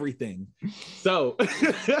 Document everything. So by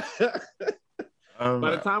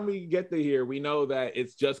the time we get to here, we know that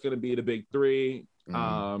it's just going to be the big three.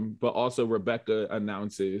 But also Rebecca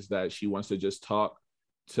announces that she wants to just talk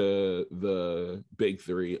to the big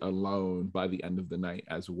three alone by the end of the night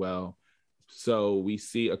as well. So we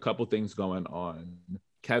see a couple things going on.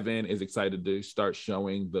 Kevin is excited to start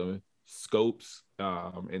showing the scopes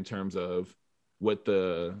in terms of what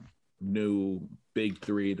the new big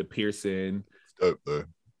three, the Pearson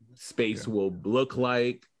space will look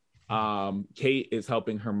like. Kate is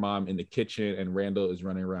helping her mom in the kitchen, and Randall is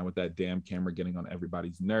running around with that damn camera getting on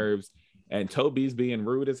everybody's nerves, and Toby's being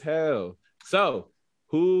rude as hell. So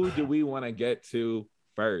who do we want to get to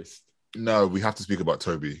first? No, we have to speak about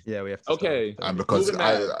Toby. Yeah, we have to. Okay. And because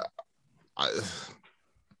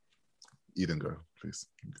Eden, go, please.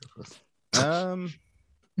 Go first.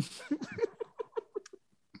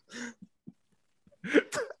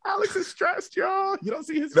 Alex is stressed, y'all. You don't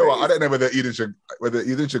see his No, face. I don't know whether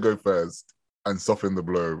Eden should go first and soften the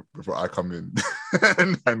blow before I come in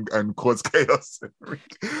and cause chaos.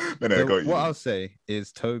 No, go, what I'll say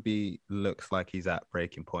is Toby looks like he's at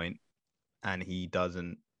breaking point, and he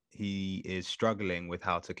is struggling with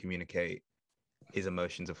how to communicate his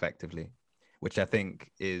emotions effectively, which I think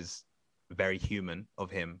is very human of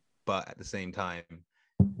him. But at the same time,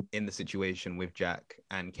 in the situation with Jack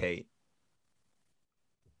and Kate,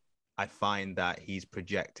 I find that he's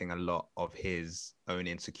projecting a lot of his own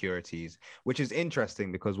insecurities, which is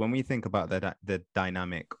interesting because when we think about the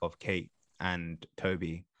dynamic of Kate and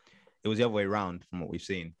Toby, it was the other way around from what we've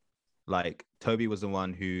seen. Like, Toby was the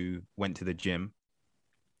one who went to the gym,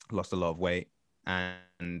 lost a lot of weight,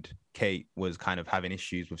 and Kate was kind of having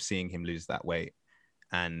issues with seeing him lose that weight,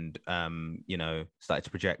 and started to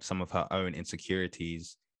project some of her own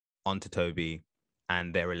insecurities onto Toby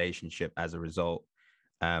and their relationship as a result.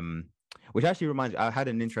 Which actually reminds me, I had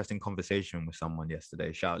an interesting conversation with someone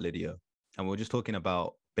yesterday, shout out Lydia, and we were just talking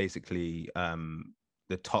about basically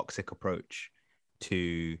the toxic approach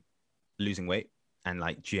to losing weight and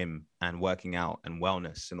like gym and working out and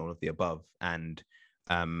wellness and all of the above, and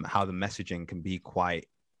how the messaging can be quite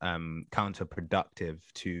counterproductive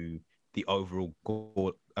to the overall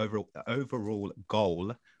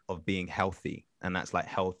goal of being healthy. And that's like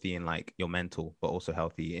healthy in like your mental, but also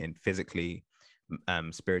healthy in physically,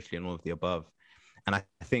 spiritually, and all of the above. And I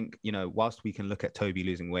think, whilst we can look at Toby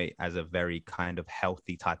losing weight as a very kind of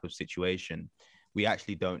healthy type of situation, we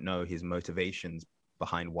actually don't know his motivations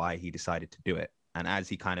behind why he decided to do it. And as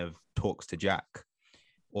he kind of talks to Jack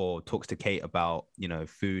or talks to Kate about,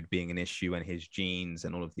 food being an issue and his genes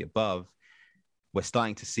and all of the above, we're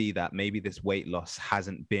starting to see that maybe this weight loss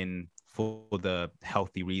hasn't been for the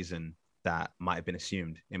healthy reason that might have been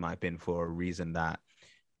assumed. It might have been for a reason that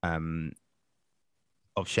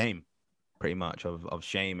of shame, pretty much, of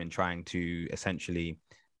shame, and trying to essentially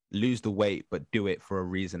lose the weight, but do it for a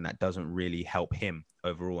reason that doesn't really help him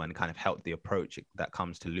overall and kind of help the approach that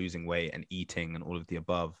comes to losing weight and eating and all of the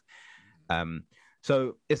above.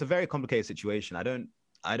 So it's a very complicated situation. I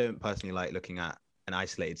don't personally like looking at an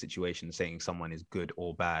isolated situation saying someone is good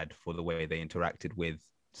or bad for the way they interacted with,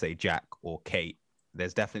 say, Jack or Kate.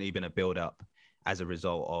 There's definitely been a build-up as a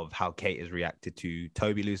result of how Kate has reacted to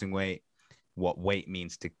Toby losing weight, what weight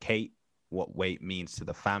means to Kate, what weight means to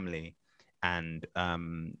the family, and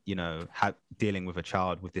dealing with a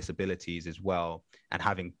child with disabilities as well, and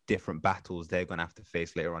having different battles they're going to have to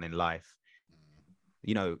face later on in life.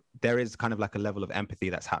 you know, there is kind of like a level of empathy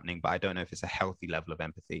that's happening, but I don't know if it's a healthy level of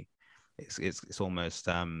empathy. It's almost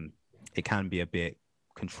it can be a bit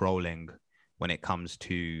controlling when it comes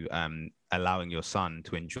to allowing your son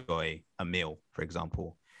to enjoy a meal, for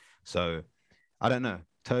example. So I don't know.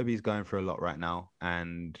 Toby's going through a lot right now,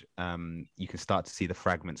 and you can start to see the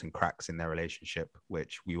fragments and cracks in their relationship,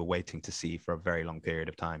 which we were waiting to see for a very long period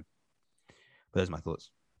of time. But those are my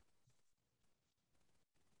thoughts.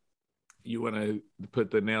 You want to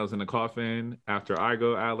put the nails in the coffin after I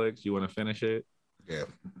go, Alex? You want to finish it? Yeah,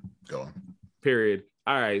 go on. Period.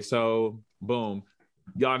 All right, so boom.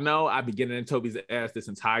 Y'all know I've been getting in Toby's ass this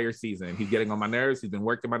entire season. He's getting on my nerves. He's been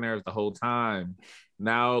working my nerves the whole time.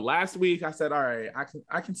 Now, last week I said, all right,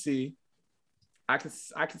 I can see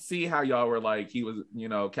how y'all were like, he was, you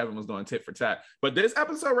know, Kevin was going tit for tat. But this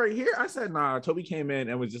episode right here, I said, nah, Toby came in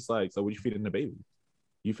and was just like, so what you feeding the baby?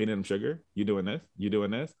 You feeding him sugar? You doing this? You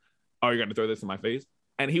doing this? Oh, you're gonna throw this in my face?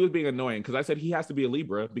 And he was being annoying because I said he has to be a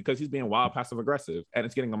Libra because he's being wild, passive aggressive, and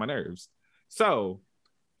it's getting on my nerves. So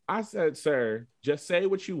I said, sir, just say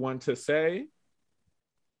what you want to say.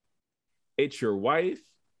 It's your wife.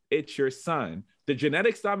 It's your son. The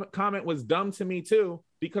genetics comment was dumb to me too,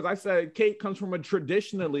 because I said Kate comes from a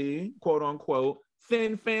traditionally, quote unquote,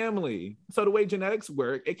 thin family. So the way genetics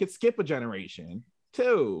work, it could skip a generation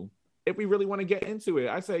too, if we really want to get into it.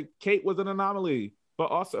 I said Kate was an anomaly,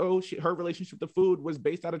 but also her relationship to food was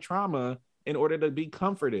based out of trauma in order to be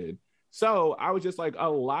comforted. So I was just like, a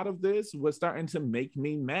lot of this was starting to make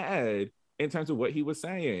me mad in terms of what he was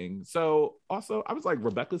saying. So also, I was like,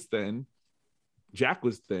 Rebecca's thin. Jack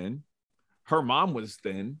was thin. Her mom was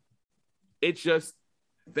thin. It's just,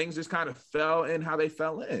 things just kind of fell in how they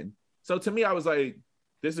fell in. So to me, I was like,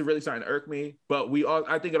 this is really starting to irk me. But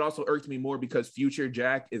I think it also irked me more because future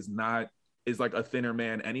Jack is like a thinner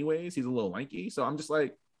man anyways. He's a little lanky. So I'm just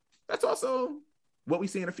like, that's also what we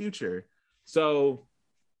see in the future. So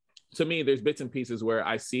to me, there's bits and pieces where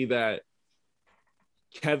I see that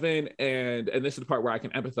Kevin and this is the part where I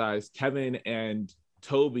can empathize, Kevin and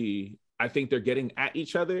Toby, I think they're getting at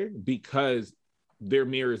each other because they're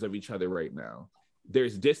mirrors of each other right now.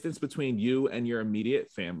 There's distance between you and your immediate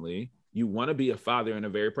family. You want to be a father in a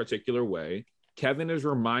very particular way. Kevin is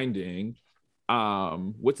reminding,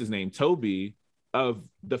 what's his name, Toby, of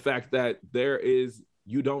the fact that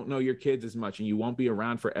you don't know your kids as much and you won't be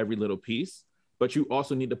around for every little piece. But you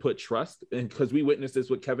also need to put trust, and because we witnessed this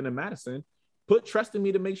with Kevin and Madison, put trust in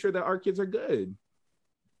me to make sure that our kids are good.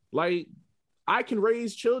 Like, I can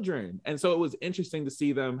raise children. And so it was interesting to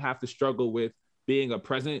see them have to struggle with being a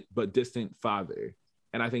present but distant father.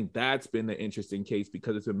 And I think that's been the interesting case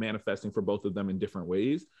because it's been manifesting for both of them in different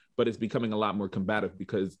ways, but it's becoming a lot more combative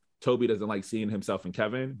because Toby doesn't like seeing himself in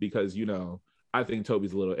Kevin because, you know, I think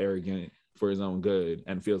Toby's a little arrogant for his own good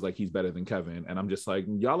and feels like he's better than Kevin. And I'm just like,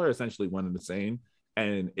 y'all are essentially one and the same.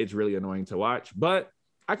 And it's really annoying to watch, but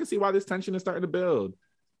I can see why this tension is starting to build.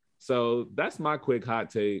 So that's my quick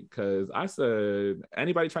hot take. Cause I said,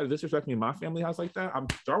 anybody try to disrespect me in my family house like that, I'm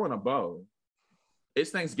throwing a bow.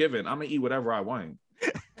 It's Thanksgiving. I'm gonna eat whatever I want.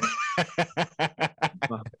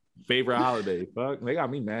 My favorite holiday. Fuck, they got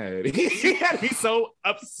me mad. He had me so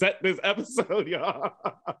upset this episode, y'all.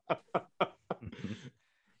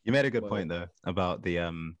 You made a good point though about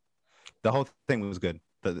the whole thing was good.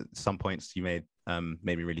 Some points you made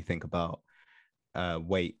made me really think about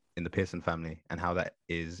weight in the Pearson family and how that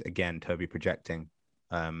is again Toby projecting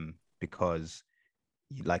because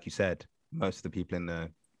like you said, most of the people in the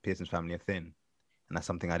Pearson family are thin, and that's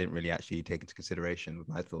something I didn't really actually take into consideration with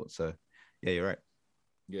my thoughts. So yeah, you're right.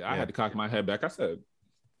 Yeah, I had to cock my head back. I said,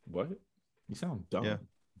 what? You sound dumb. Yeah.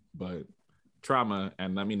 But trauma,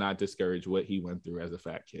 and let me not discourage what he went through as a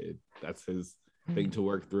fat kid. That's his thing to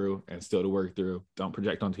work through and still to work through. Don't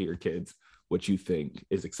project onto your kids what you think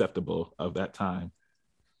is acceptable of that time.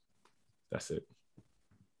 That's it.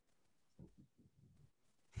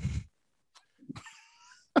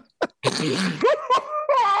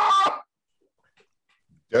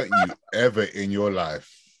 Don't you ever in your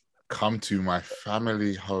life come to my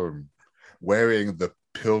family home wearing the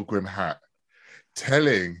pilgrim hat,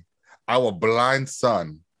 telling our blind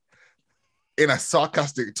son in a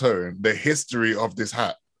sarcastic tone the history of this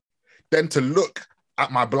hat, then to look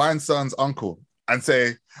at my blind son's uncle and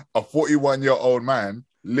say, a 41-year-old man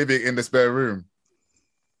living in the spare room.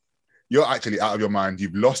 You're actually out of your mind.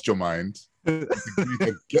 You've lost your mind. You need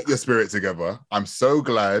to get your spirit together. I'm so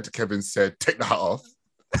glad Kevin said, take the hat off.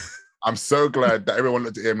 I'm so glad that everyone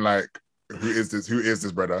looked at him like, who is this? Who is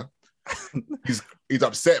this brother? He's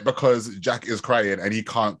upset because Jack is crying and he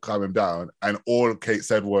can't calm him down. And all Kate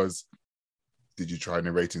said was, did you try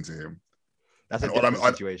narrating to him? That's and a different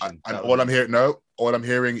situation. All I'm hearing all I'm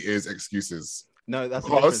hearing is excuses. No, that's a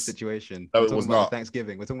different Because situation. no, We're it talking was about not.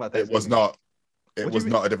 Thanksgiving. We're talking about It was Thanksgiving. not. It What do was you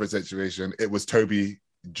mean? not a different situation. It was Toby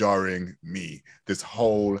jarring me this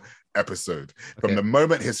whole episode. From Okay. the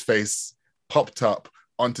moment his face popped up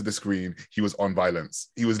onto the screen, he was on violence.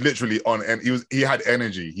 He was literally on, and he had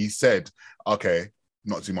energy. He said, "Okay,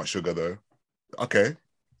 not too much sugar though. Okay,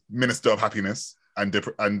 Minister of Happiness and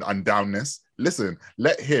downness. Listen,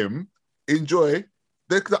 let him enjoy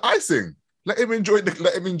the icing. Let him enjoy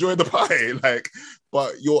the pie. Like,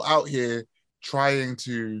 but you're out here trying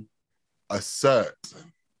to assert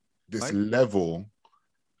this Right. level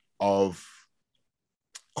of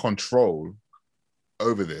control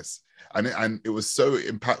over this, and it was so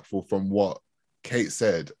impactful from what Kate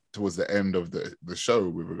said towards the end of the show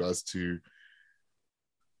with regards to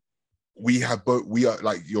we are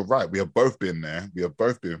like, you're right, we have both been there, we have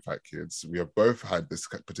both been fat kids, we have both had this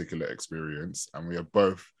particular experience, and we have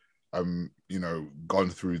both gone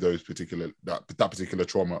through those that particular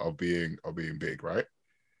trauma of being big, right?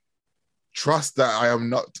 Trust that I am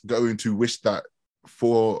not going to wish that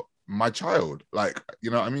for my child, like,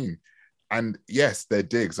 you know what I mean? And yes, they're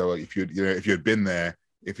digs. So if you had been there,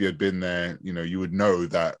 you would know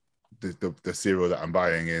that the cereal that I'm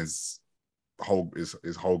buying is whole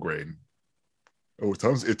grain. Oh,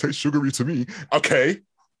 it tastes sugary to me. Okay.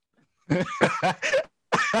 the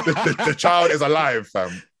child is alive,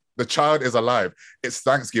 fam. The child is alive. It's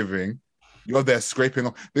Thanksgiving. You're there scraping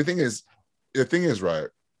off. The thing is, right,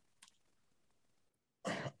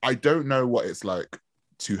 I don't know what it's like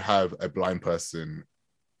to have a blind person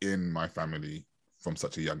in my family from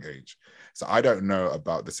such a young age. So I don't know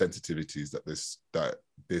about the sensitivities that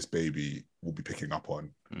this baby will be picking up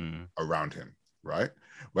on around him, right?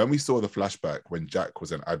 When we saw the flashback when Jack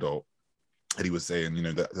was an adult and he was saying,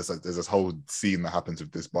 that there's this whole scene that happens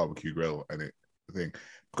with this barbecue grill and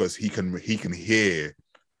because he can hear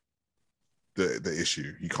the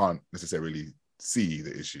issue. He can't necessarily see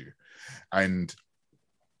the issue. And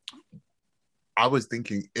I was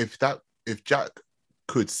thinking, if Jack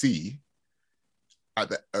could see how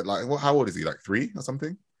old is he? Like 3 or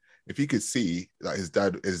something? If he could see that his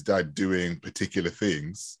dad doing particular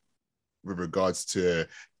things with regards to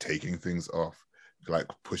taking things off, like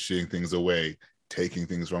pushing things away, taking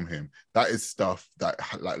things from him, that is stuff that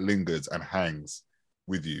like lingers and hangs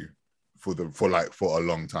with you for a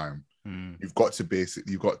long time. You've got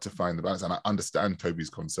to find the balance. And I understand Toby's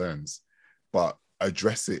concerns, but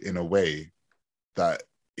address it in a way that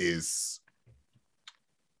is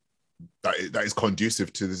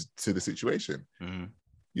conducive to the situation.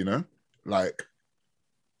 Like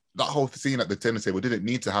that whole scene at the dinner table didn't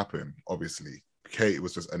need to happen. Obviously, Kate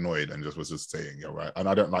was just annoyed and was just saying, "Yeah, right." And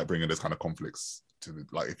I don't like bringing this kind of conflicts to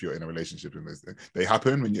like, if you're in a relationship and they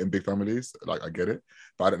happen when you're in big families. Like, I get it,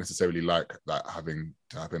 but I don't necessarily like that having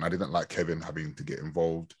to happen. I didn't like Kevin having to get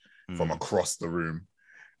involved from across the room.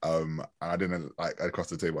 And I didn't like across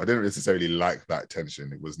the table. I didn't necessarily like that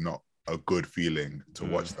tension. It was not a good feeling to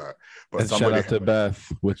watch that. But and shout out to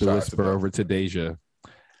Beth with the whisper over to Deja.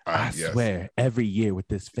 I swear, every year with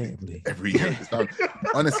this family. Every year.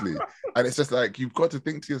 Honestly. And it's just like, you've got to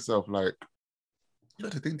think to yourself,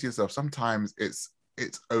 sometimes it's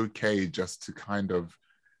okay just to kind of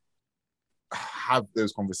have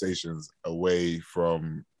those conversations away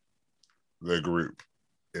from the group,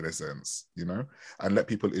 in a sense, and let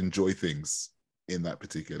people enjoy things in that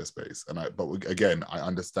particular space. But again, I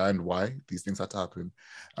understand why these things had to happen.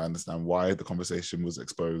 I understand why the conversation was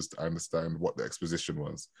exposed. I understand what the exposition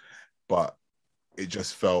was, but it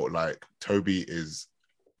just felt like Toby is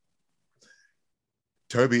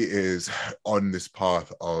on this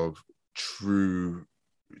path of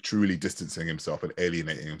truly distancing himself and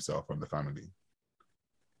alienating himself from the family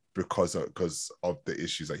because of the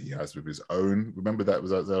issues that he has with his own. Remember there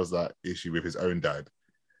was that issue with his own dad.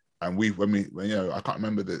 And I can't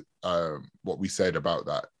remember what we said about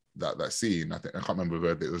that scene. I can't remember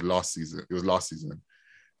whether it was last season. It was last season,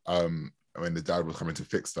 when the dad was coming to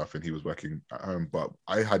fix stuff and he was working at home. But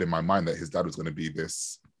I had in my mind that his dad was going to be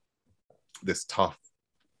this tough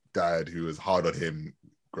dad who was hard on him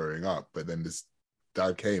growing up. But then this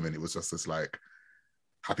dad came and it was just this like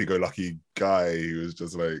happy-go-lucky guy who was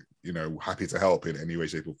just like, happy to help in any way,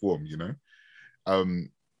 shape, or form.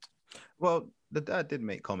 Well, the dad did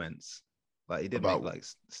make comments. Like, he did make like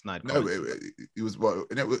snide comments. No, it was, well,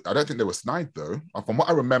 I don't think they were snide though. From what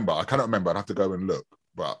I remember, I cannot remember. I'd have to go and look.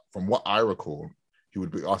 But from what I recall, he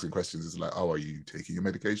would be asking questions. It's like, "Oh, are you taking your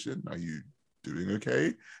medication? Are you doing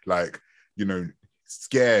okay?" Like,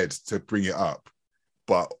 scared to bring it up,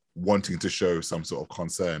 but wanting to show some sort of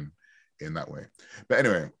concern in that way. But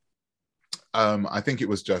anyway, I think it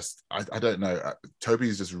was just I don't know. Toby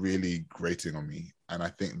is just really grating on me, and I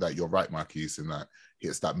think that you're right, Marquise, in that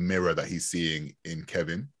it's that mirror that he's seeing in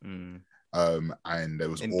Kevin. And there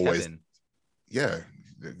was always Kevin. Yeah,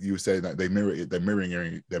 you were saying that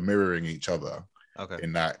they're mirroring each other. Okay.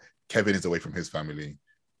 In that Kevin is away from his family,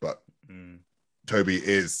 but Toby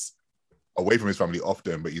is away from his family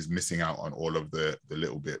often, but he's missing out on all of the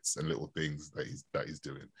little bits and little things that he's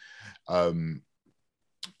doing.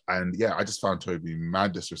 And yeah, I just found Toby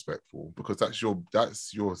mad disrespectful, because that's your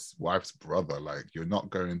wife's brother. Like, you're not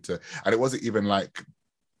going to, and it wasn't even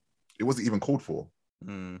called for.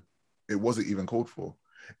 It wasn't even called for.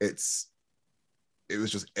 It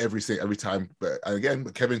was just every time. But again,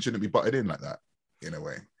 Kevin shouldn't be butted in like that, in a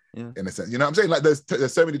way. Yeah. In a sense, you know what I'm saying? Like,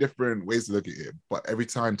 there's so many different ways to look at it, but every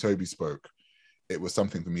time Toby spoke, it was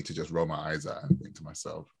something for me to just roll my eyes at and think to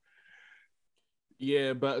myself.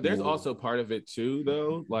 Yeah, but there's also part of it too,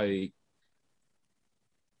 though. Like,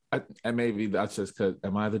 and maybe that's just because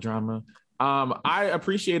am I the drama? I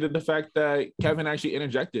appreciated the fact that Kevin actually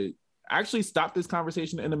interjected, actually stopped this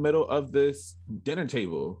conversation in the middle of this dinner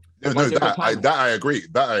table. No, that I agree.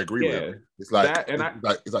 That I agree with. It's like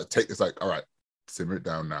it's like all right, simmer it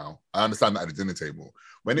down now. I understand that at the dinner table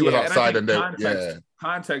when he was outside and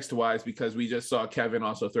context wise, because we just saw Kevin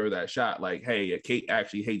also throw that shot, like, hey, Kate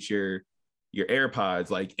actually hates your AirPods,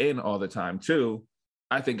 like, in all the time too.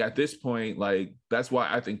 I think at this point, like, that's why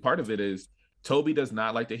I think part of it is Toby does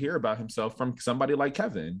not like to hear about himself from somebody like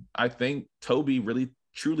Kevin. I think Toby really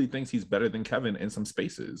truly thinks he's better than Kevin in some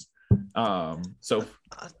spaces. So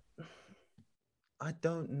I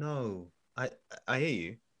don't know. I hear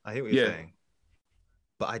you. I hear what you're saying.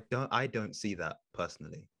 But I don't see that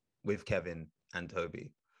personally with Kevin and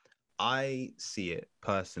Toby. I see it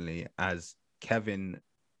personally as Kevin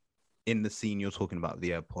in the scene you're talking about, the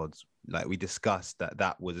AirPods. Like, we discussed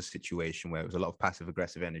that was a situation where it was a lot of passive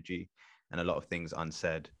aggressive energy and a lot of things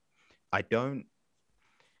unsaid. I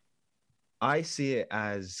see it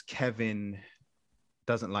as Kevin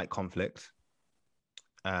doesn't like conflict.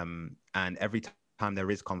 And every time there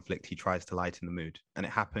is conflict, he tries to lighten the mood. And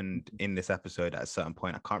it happened in this episode at a certain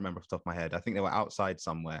point. I can't remember off the top of my head. I think they were outside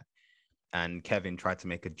somewhere, and Kevin tried to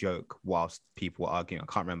make a joke whilst people were arguing. I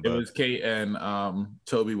can't remember. It was Kate and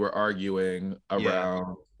Toby were arguing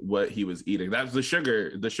around what he was eating. That was the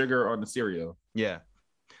sugar on the cereal. Yeah.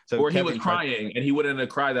 So or Kevin he was crying, and he wouldn't have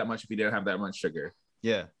cried that much if he didn't have that much sugar.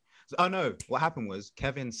 Yeah. Oh no, what happened was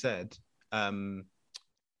Kevin said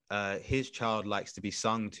his child likes to be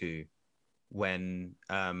sung to when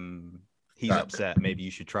he's upset. Maybe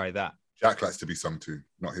you should try that. Jack likes to be sung to,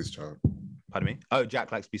 not his child. Pardon me? Oh,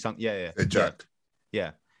 Jack likes to be sung. Yeah. Jack.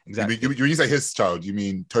 Yeah, exactly. When you say his child, you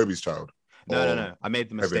mean Toby's child? No. I made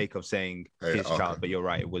the mistake of saying his child, but you're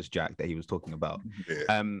right. It was Jack that he was talking about.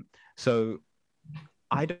 Yeah. So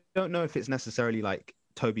I don't know if it's necessarily like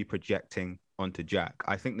Toby projecting onto Jack.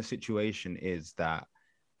 I think the situation is that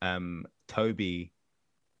Toby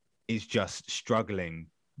is just struggling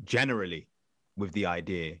generally with the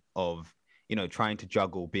idea of, trying to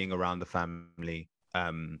juggle being around the family,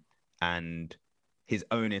 and his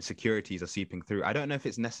own insecurities are seeping through. I don't know if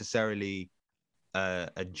it's necessarily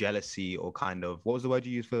a jealousy or kind of, what was the word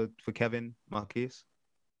you used for Kevin, Marquise?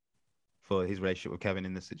 For his relationship with Kevin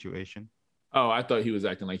in this situation? Oh, I thought he was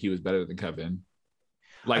acting like he was better than Kevin.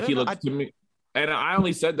 Like, he looks to me, and I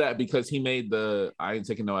only said that because he made I ain't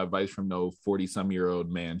taking no advice from no 40-some-year-old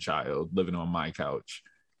man child living on my couch.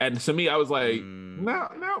 And to me, I was like, no.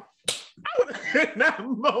 In that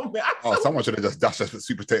moment, someone should have just dashed a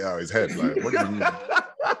sweet potato out of his head. Like, what do you mean?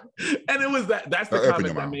 And it was that's the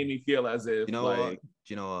comment that made me feel as if, you know what? Do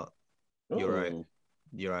you know what? You're right.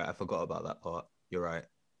 You're right. I forgot about that part. You're right.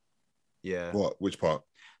 Yeah. What? Which part?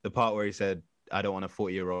 The part where he said, I don't want a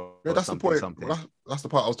 40-year-old. Yeah, that's the point. That's the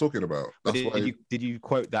part I was talking about. Did you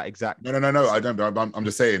quote that exact? No. I don't. I'm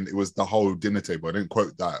just saying it was the whole dinner table. I didn't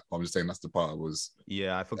quote that. I'm just saying that's the part I was.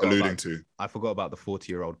 Yeah, I forgot alluding to. I forgot about the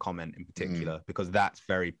 40-year-old comment in particular, because that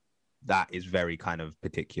is very kind of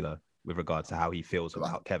particular with regards to how he feels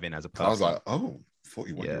about Kevin as a person. I was like,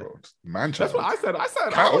 41-year-old man child. That's what I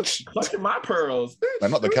said. Couch. I was clutching my pearls. No,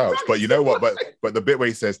 not the couch. But you know what? But the bit where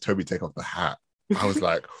he says, Toby, take off the hat. I was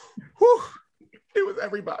like, whew. It was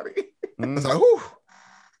everybody. I was like, whew.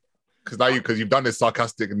 Because you've done this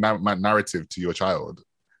sarcastic narrative to your child,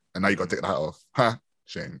 and now you got to take the hat off. Huh?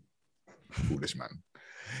 Shame. Foolish man.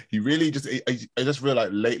 He really I just feel like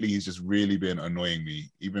lately he's just really been annoying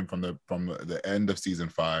me, even from the end of season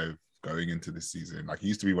 5 going into this season. Like, he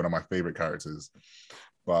used to be one of my favorite characters,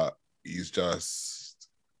 but he's just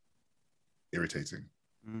irritating.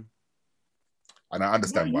 And I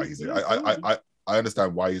understand why he's. I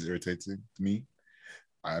understand why he's irritating me.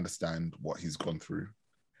 I understand what he's gone through.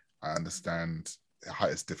 I understand how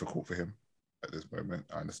it's difficult for him at this moment.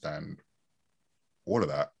 I understand all of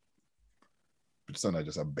that. But just on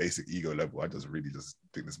a basic ego level, I just really just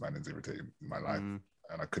think this man is irritating in my life. And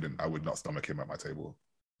I would not stomach him at my table.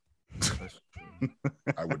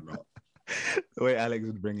 I would not. The way Alex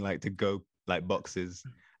would bring like to go like boxes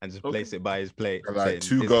and just place it by his plate. Like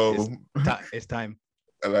saying, to go. It's time.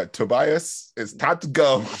 Like Tobias, it's time to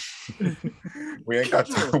go. We ain't got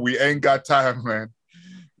time. We ain't got time, man.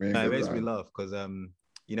 It makes me laugh because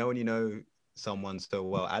you know when you know someone so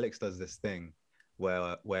well, Alex does this thing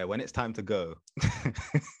where when it's time to go,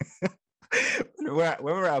 when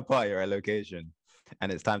we're at a party or a location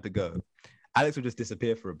and it's time to go, Alex will just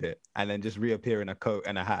disappear for a bit and then just reappear in a coat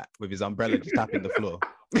and a hat with his umbrella just tapping the floor.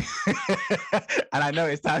 And I know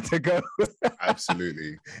it's time to go.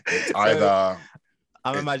 Absolutely. It's either...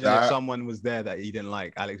 I'm imagining if someone was there that he didn't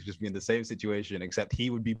like, Alex would just be in the same situation, except he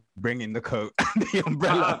would be bringing the coat and the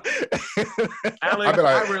umbrella.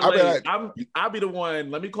 Alex, I'll be the one.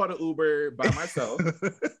 Let me call the Uber by myself. Yeah.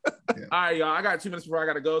 All right, y'all. I got 2 minutes before I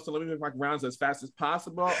gotta go, so let me make my rounds as fast as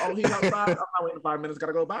possible. Oh, he's outside. I'm not waiting 5 minutes.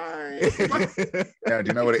 Gotta go. Bye. Yeah, do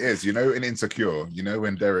you know what it is? You know, in Insecure, you know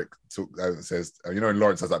when Derek says, you know, when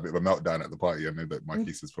Lawrence has that bit of a meltdown at the party. I know that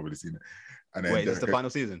Marquise has probably seen it. And then wait, it's the final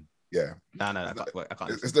season. Yeah. No, I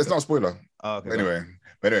can't. It's not a spoiler. Oh, okay. Anyway,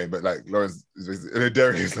 but like Lawrence,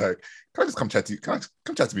 Derek is like, can I just come chat to you? Come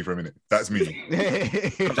chat to me for a minute? That's me.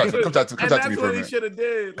 Come chat to me for a minute. Should have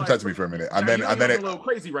did. Come chat to me for a minute, and then it's a little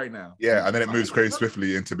crazy right now. Yeah, and then it moves very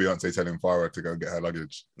swiftly into Beyonce telling Farrah to go get her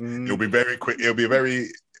luggage. It'll be very quick. It'll be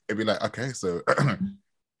like, okay, so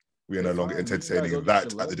we are no longer entertaining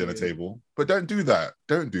that at the dinner table. But don't do that.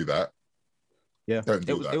 Don't do that. Yeah,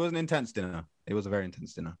 it was an intense dinner. It was a very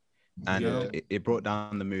intense dinner. And it brought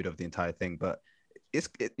down the mood of the entire thing, but it's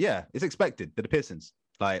expected. They're the Pearsons.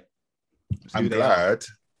 Like, I'm glad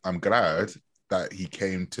that he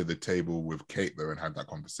came to the table with Kate though and had that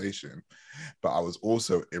conversation, but I was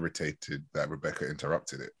also irritated that Rebecca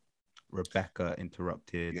interrupted it.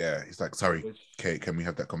 Yeah, he's like, sorry, Kate, can we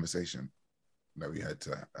have that conversation? No, we had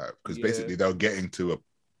to because basically they were getting to a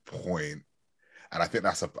point, and I think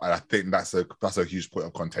that's a huge point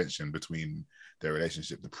of contention between their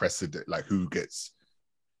relationship, the precedent, like who gets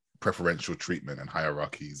preferential treatment and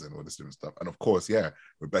hierarchies and all this different stuff. And of course,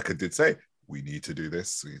 Rebecca did say, we need to do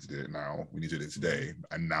this, we need to do it now, we need to do it today,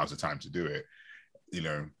 and now's the time to do it. You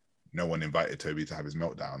know, no one invited Toby to have his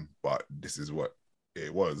meltdown, but this is what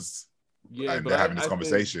it was. Yeah, and they're having this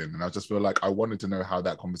conversation, and I just feel like I wanted to know how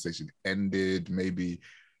that conversation ended. Maybe,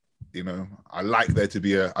 you know, I like there to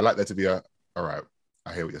be a, all right,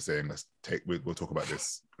 I hear what you're saying. We'll talk about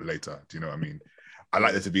this later. Do you know what I mean? I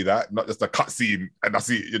like there to be that, not just a cut scene and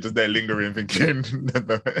you're just there lingering thinking,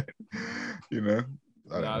 you know?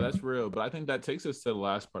 That's real. But I think that takes us to the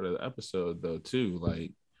last part of the episode though, too.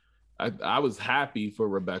 Like, I was happy for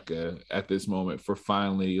Rebecca at this moment for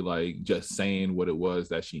finally like just saying what it was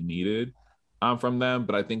that she needed from them.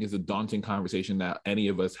 But I think it's a daunting conversation that any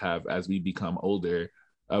of us have as we become older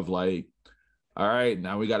of like, all right,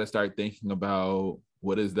 now we got to start thinking about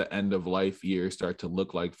what does the end of life year start to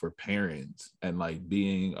look like for parents, and like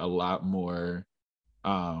being a lot more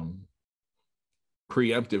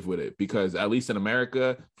preemptive with it, because at least in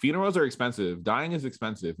America, funerals are expensive. Dying is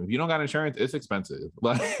expensive. If you don't got insurance, it's expensive.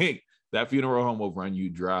 Like that funeral home will run you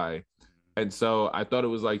dry. And so I thought it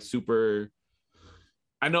was like super,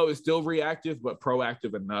 I know it's still reactive, but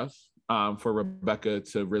proactive enough for Rebecca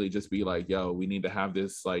to really just be like, yo, we need to have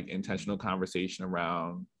this like intentional conversation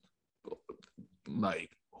around like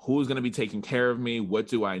who's going to be taking care of me, what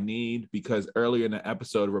do I need? Because earlier in the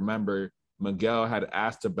episode, remember, Miguel had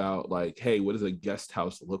asked about like, hey, what does a guest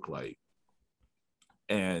house look like?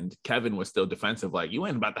 And Kevin was still defensive, like, you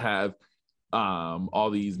ain't about to have all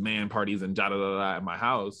these man parties and da-da-da-da at my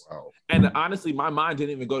house. Wow. And honestly, my mind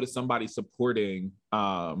didn't even go to somebody supporting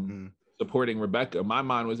Rebecca. My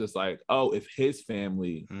mind was just like, oh, if his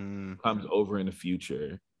family comes over in the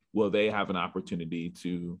future, will they have an opportunity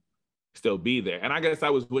to still be there? And I guess I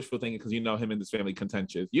was wishful thinking because, you know, him and his family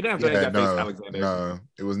contentious. You didn't have to make that face, Alexander. No,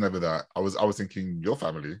 it was never that. I was thinking your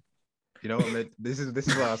family. You know what, this is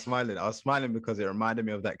why I was smiling. I was smiling because it reminded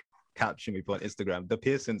me of that caption we put on Instagram, the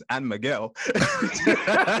Pearsons and Miguel.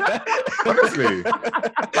 Honestly,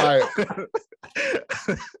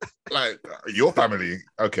 like your family.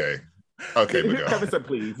 Okay, Miguel. Kevin said,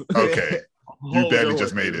 please. Okay, you barely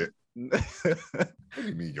just made it. What do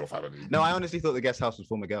you mean your family? No, I honestly thought the guest house was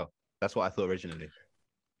for Miguel. That's what I thought originally.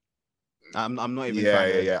 I'm not even Yeah, trying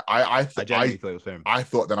yeah, to. yeah. I genuinely thought it was for him. I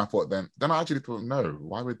thought, then I actually thought, no,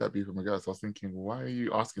 why would that be for Miguel? So I was thinking, why are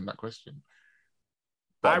you asking that question?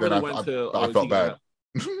 I But then really went to, I oh, is he felt bad.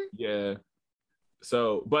 gonna, yeah.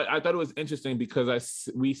 So, but I thought it was interesting because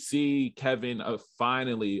we see Kevin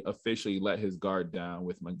finally officially let his guard down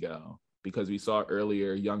with Miguel, because we saw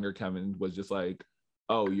earlier younger Kevin was just like,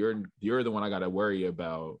 oh, you're the one I got to worry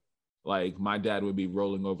about. Like, my dad would be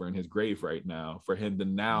rolling over in his grave right now. For him to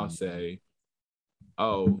now say,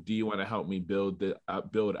 oh, do you want to help me build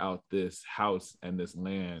out this house and this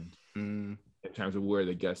land in terms of where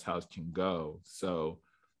the guest house can go? So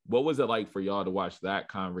what was it like for y'all to watch that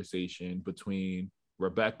conversation between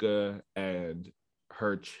Rebecca and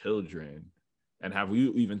her children? And have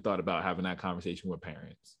you even thought about having that conversation with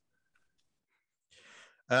parents?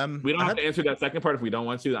 We don't have to answer that second part if we don't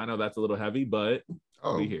want to. I know that's a little heavy, but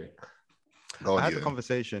we here. I had the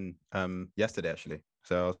conversation yesterday, actually.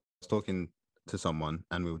 So I was talking to someone,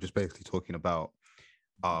 and we were just basically talking about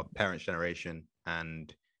our parents' generation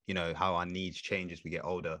and, you know, how our needs change as we get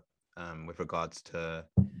older, with regards to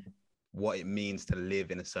what it means to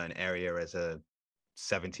live in a certain area as a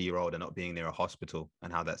 70-year-old and not being near a hospital,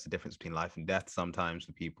 and how that's the difference between life and death sometimes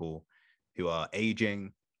for people who are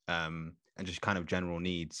aging, and just kind of general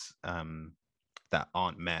needs that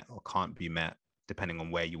aren't met or can't be met depending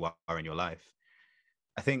on where you are in your life.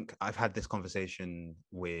 I think I've had this conversation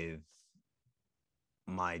with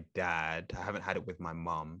my dad. I haven't had it with my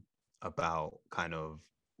mom about kind of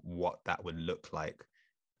what that would look like.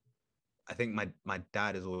 I think my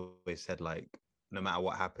dad has always said, like, no matter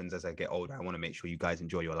what happens as I get older, I want to make sure you guys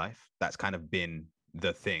enjoy your life. That's kind of been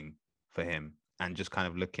the thing for him. And just kind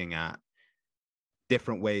of looking at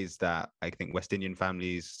different ways that I think West Indian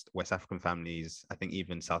families, West African families, I think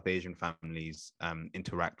even South Asian families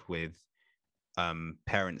interact with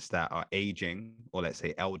parents that are aging, or let's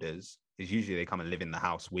say elders, is usually they come and live in the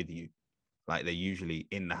house with you. Like, they're usually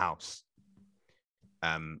in the house.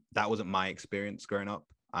 That wasn't my experience growing up.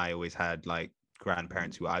 I always had like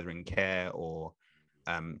grandparents who were either in care or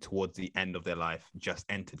towards the end of their life just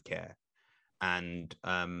entered care. And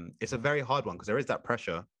it's a very hard one because there is that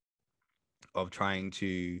pressure of trying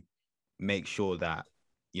to make sure that,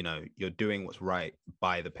 you know, you're doing what's right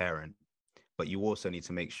by the parent, but you also need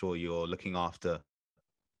to make sure you're looking after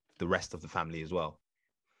the rest of the family as well.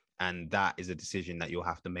 And that is a decision that you'll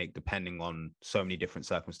have to make depending on so many different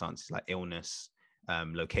circumstances, like illness,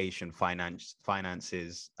 location,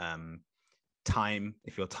 finances, time.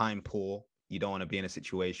 If you're time poor, you don't want to be in a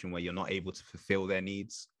situation where you're not able to fulfill their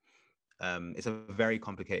needs. It's a very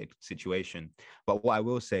complicated situation. But what I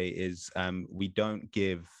will say is we don't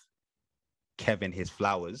give Kevin his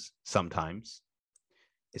flowers sometimes.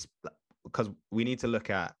 It's because we need to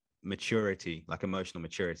look at maturity, like emotional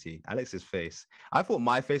maturity. Alex's face, I thought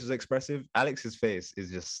my face was expressive. Alex's face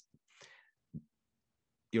is just,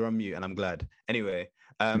 you're on mute, and I'm glad. Anyway,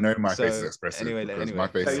 no, my face is expressive because my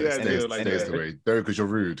face stays the way. No, because you're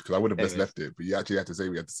rude. Because I would have just left it, but you actually had to say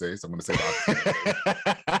what you had to say, so I'm going to say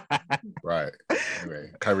that. Right.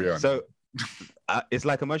 Anyway, carry on. So it's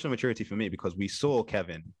like emotional maturity for me because we saw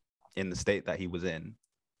Kevin in the state that he was in.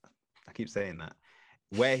 I keep saying that,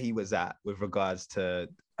 where he was at with regards to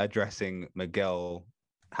addressing Miguel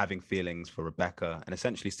having feelings for Rebecca and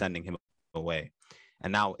essentially sending him away.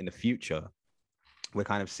 And now in the future, we're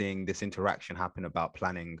kind of seeing this interaction happen about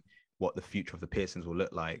planning what the future of the Pearsons will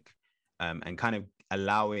look like, and kind of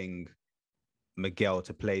allowing Miguel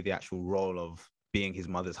to play the actual role of being his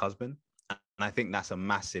mother's husband. And I think that's a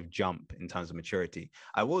massive jump in terms of maturity.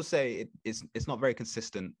 I will say it's not very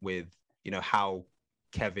consistent with, you know, how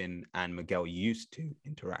Kevin and Miguel used to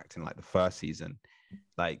interact in like the first season.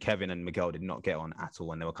 Like, Kevin and Miguel did not get on at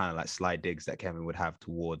all, and there were kind of like sly digs that Kevin would have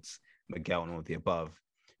towards Miguel and all of the above.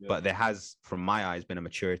 Yeah. But there has, from my eyes, been a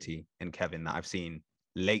maturity in Kevin that I've seen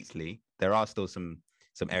lately. There are still some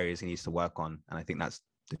areas he needs to work on, and I think that's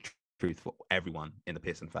the truth for everyone in the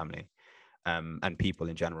Pearson family, and people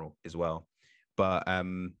in general as well. But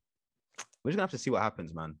we're just gonna have to see what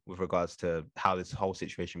happens, man, with regards to how this whole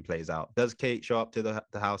situation plays out. Does Kate show up to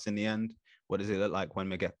the house in the end? What does it look like when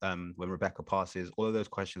Rebecca passes? All of those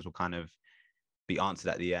questions will kind of be answered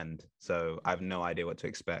at the end. So I have no idea what to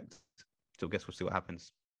expect. So I guess we'll see what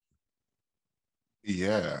happens.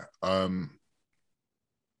 Yeah.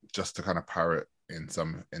 Just to kind of parrot in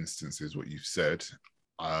some instances what you've said,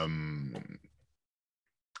 I've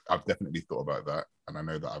definitely thought about that. And I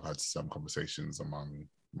know that I've had some conversations among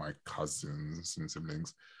my cousins and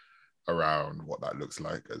siblings around what that looks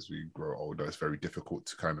like as we grow older. It's very difficult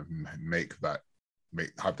to kind of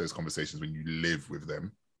have those conversations when you live with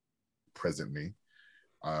them presently.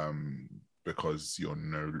 because you're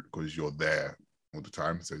there all the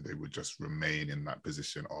time. So they would just remain in that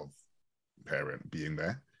position of parent being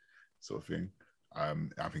there, sort of thing. I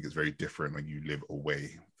think it's very different when you live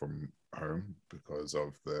away from home because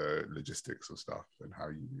of the logistics of stuff and how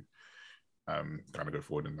you kind of go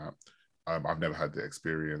forward in that. I've never had the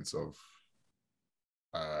experience of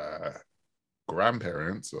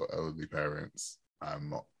grandparents or elderly parents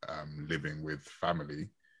living with family,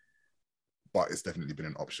 but it's definitely been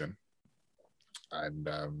an option. And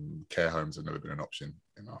care homes have never been an option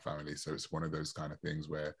in our family. So it's one of those kind of things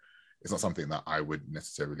where it's not something that I would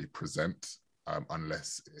necessarily present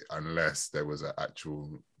unless there was an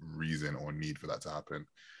actual reason or need for that to happen.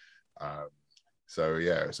 So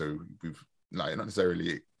we've not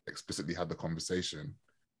necessarily explicitly had the conversation,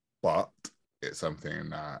 but it's something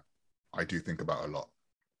that I do think about a lot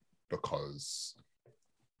because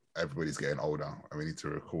everybody's getting older, and we need to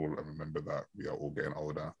recall and remember that we are all getting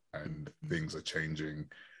older, and things are changing,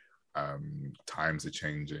 times are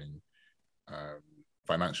changing,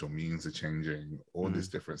 financial means are changing, all this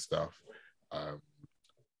different stuff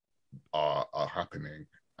are happening.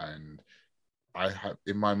 And I have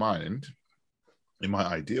in my mind, in my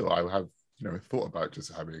ideal, I have thought about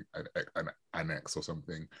just having an annex or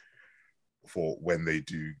something for when they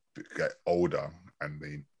do get older and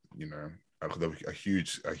they a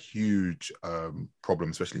huge problem,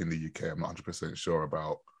 especially in the UK. I'm not 100% sure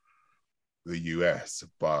about the US,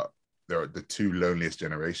 but the two loneliest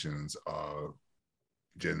generations are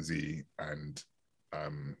Gen Z and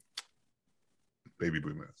baby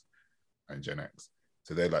boomers and Gen X.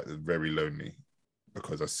 So they're like very lonely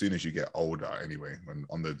because as soon as you get older, anyway, when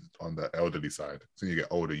on the elderly side, as soon as you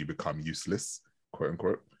get older, you become useless, quote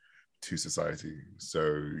unquote, to society.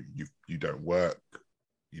 So you don't work,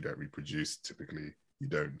 you don't reproduce typically, you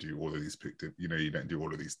don't do all of these you don't do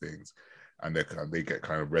all of these things, and they get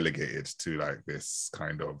kind of relegated to like this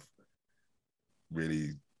kind of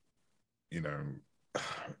really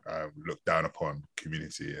looked down upon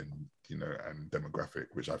community and and demographic,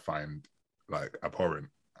 which I find like abhorrent.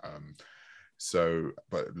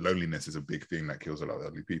 But loneliness is a big thing that kills a lot of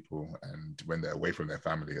elderly people, and when they're away from their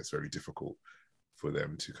family, it's very difficult for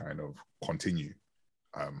them to kind of continue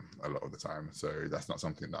a lot of the time. So that's not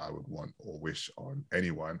something that I would want or wish on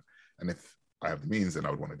anyone. And if I have the means, then I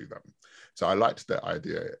would want to do that. So I liked the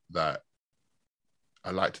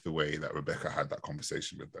way that Rebecca had that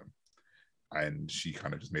conversation with them. And she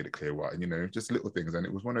kind of just made it clear what, and just little things. And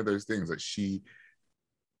it was one of those things that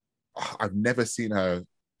I've never seen her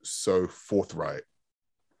so forthright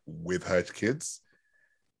with her kids.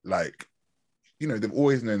 Like, they've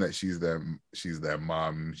always known that she's their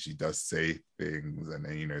mom. She does say things, and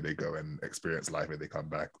then they go and experience life, and they come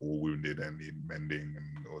back all wounded and need mending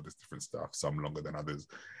and all this different stuff. Some longer than others,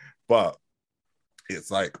 but it's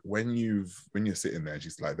like when you're sitting there, and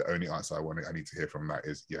she's like, the only answer I need to hear from that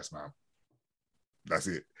is yes, ma'am. That's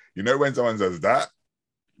it. When someone says that,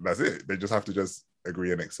 that's it. They just have to just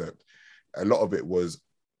agree and accept. A lot of it was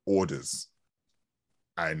orders,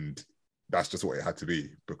 and that's just what it had to be,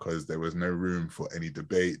 because there was no room for any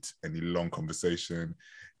debate, any long conversation,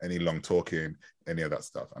 any long talking, any of that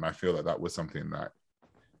stuff. And I feel that was something that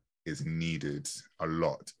is needed a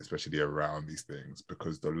lot, especially around these things,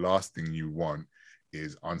 because the last thing you want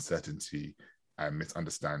is uncertainty and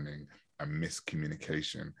misunderstanding and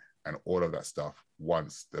miscommunication and all of that stuff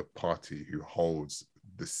once the party who holds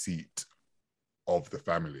the seat of the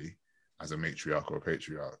family as a matriarch or a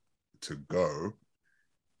patriarch to go,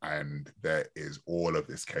 and there is all of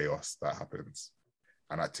this chaos that happens.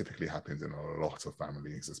 And that typically happens in a lot of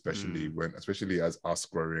families, especially as us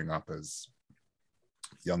growing up as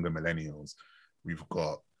younger millennials. We've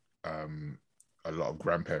got a lot of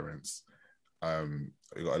grandparents.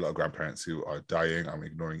 We've got a lot of grandparents who are dying. I'm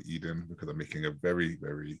ignoring Eden because I'm making a very,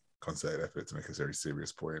 very concerted effort to make a very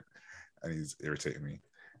serious point, and he's irritating me.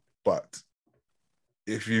 But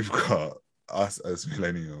if you've got us as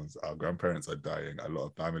millennials, our grandparents are dying, a lot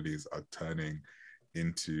of families are turning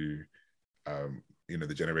into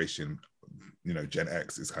the generation, Gen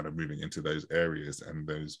X is kind of moving into those areas and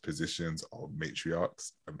those positions of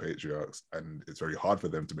matriarchs and patriarchs, and it's very hard for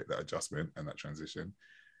them to make that adjustment and that transition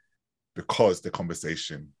because the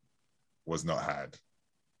conversation was not had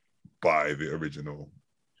by the original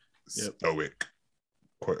stoic,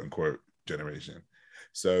 quote unquote, generation.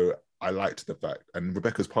 So I liked the fact, and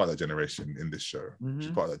Rebecca's part of that generation in this show. Mm-hmm.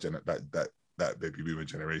 She's part of that baby boomer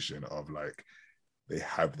generation of like, they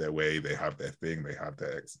have their way, they have their thing, they have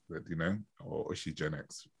their ex, or is she Gen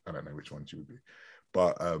X? I don't know which one she would be,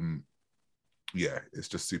 but it's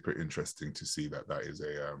just super interesting to see that is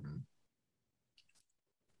a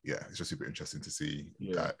it's just super interesting to see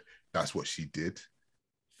that that's what she did,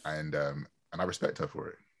 and I respect her for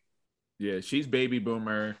it. Yeah, she's baby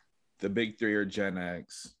boomer. The big three are Gen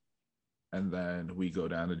X, and then we go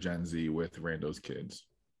down to Gen Z with Rando's kids.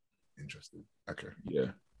 Interesting. Okay.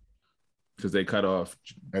 Yeah, because they cut off.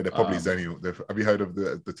 No, they're probably Zennial. Have you heard of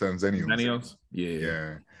the term Zennials? Zennials?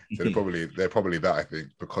 Yeah. So they're probably that, I think,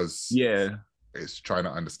 because it's trying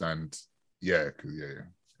to understand. Yeah, because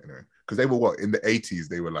anyway, because they were what in the 80s,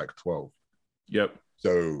 they were like 12. Yep.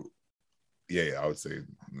 So yeah, I would say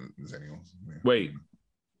Zennials. Yeah. Wait,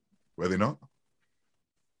 were they not?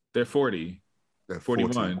 They're 40. They're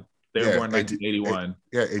 41. 40. They were born 1981.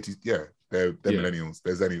 Yeah, 80. Yeah, they're millennials.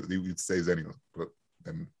 They're Zennials. You would say Zennials, but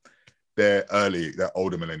they're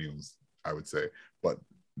older millennials, I would say. But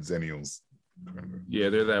Zennials. Yeah,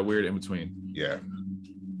 they're that weird in between. Yeah.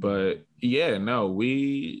 But yeah, no,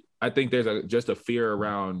 I think there's just a fear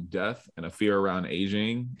around death and a fear around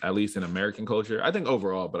aging, at least in American culture. I think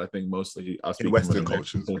overall, but I think mostly in Western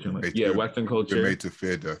cultures. Western culture. We're made to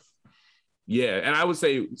fear death. Yeah, and I would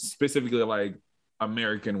say specifically like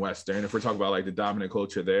American Western, if we're talking about like the dominant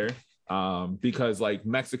culture there, because like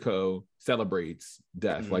Mexico celebrates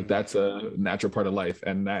death, like that's a natural part of life,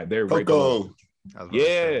 and that they're Coco.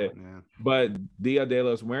 Yeah, but Dia de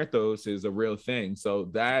los Muertos is a real thing. So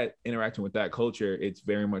that interacting with that culture, it's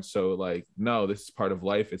very much so like, no, this is part of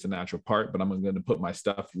life. It's a natural part, but I'm going to put my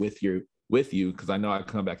stuff with you because I know I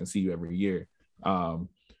come back and see you every year.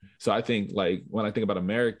 So I think like when I think about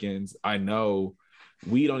Americans, I know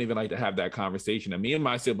we don't even like to have that conversation. And me and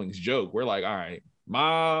my siblings joke. We're like, all right,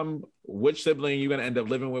 Mom, which sibling are you gonna end up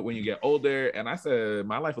living with when you get older? And I said,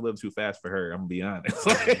 my life a little too fast for her. I'm gonna be honest.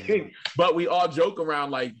 But we all joke around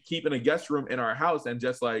like keeping a guest room in our house and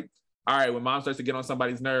just like, all right, when Mom starts to get on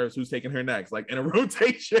somebody's nerves, who's taking her next? Like in a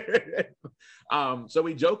rotation. So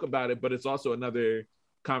we joke about it, but it's also another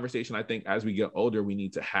conversation I think as we get older we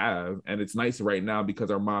need to have. And it's nice right now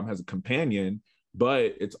because our mom has a companion,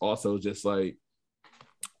 but it's also just like,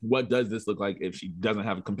 what does this look like if she doesn't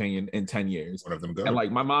have a companion in 10 years? One of them go. And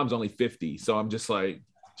like my mom's only 50, so I'm just like,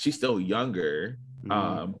 she's still younger.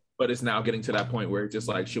 But it's now getting to that point where it's just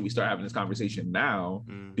like, should we start having this conversation now?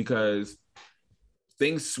 Because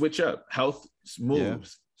things switch up, health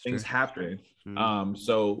moves, things happen.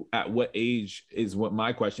 So at what age is what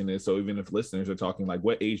my question is. So even if listeners are talking, like,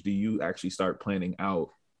 what age do you actually start planning out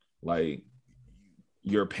like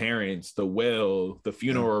your parents, the will, the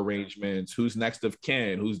funeral arrangements, who's next of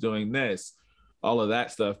kin, who's doing this, all of that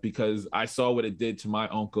stuff? Because I saw what it did to my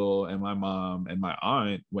uncle and my mom and my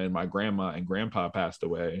aunt when my grandma and grandpa passed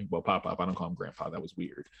away. Well, Pop, I don't call him grandpa. That was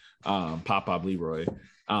weird. Pop Leroy.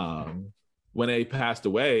 When they passed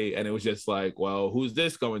away, and it was just like, well, who's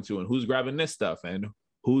this going to, and who's grabbing this stuff, and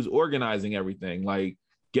who's organizing everything? Like,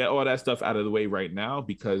 get all that stuff out of the way right now,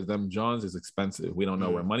 because them Johns is expensive. We don't know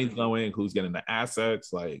where money's going, who's getting the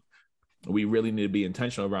assets. Like, we really need to be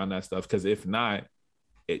intentional around that stuff, because if not,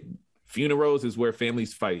 funerals is where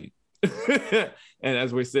families fight, and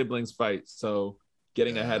as where siblings fight. So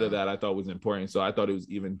getting ahead of that, I thought was important. So I thought it was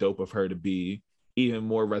even dope of her to be even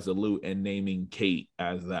more resolute in naming Kate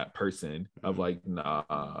as that person of like,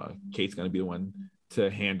 nah, Kate's gonna be the one to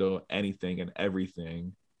handle anything and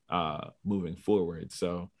everything moving forward.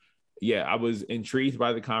 So yeah, I was intrigued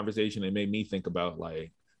by the conversation. It made me think about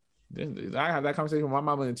like, did I have that conversation with my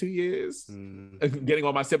mama in 2 years? Getting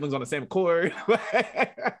all my siblings on the same accord.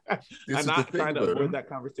 I'm not trying to avoid that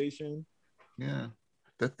conversation. Yeah.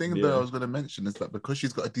 The thing that I was going to mention is that because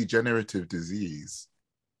she's got a degenerative disease,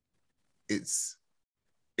 it's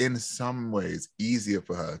in some ways easier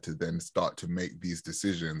for her to then start to make these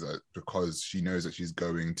decisions because she knows that she's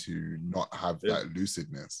going to not have that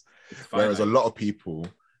lucidness. Whereas a lot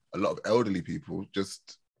of elderly people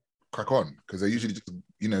just crack on because they usually just,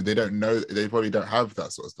 they don't know, they probably don't have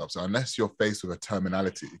that sort of stuff. So unless you're faced with a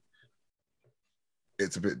terminality,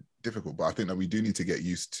 it's a bit difficult. But I think that we do need to get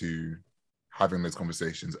used to having those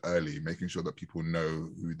conversations early, making sure that people know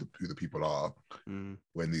who the people are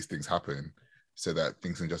when these things happen, so that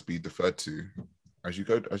things can just be deferred to as you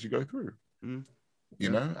go through. You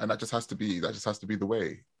know, and that just has to be the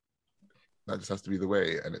way. That just has to be the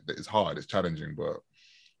way, and it's hard, it's challenging, but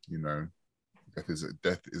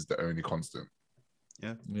death is the only constant.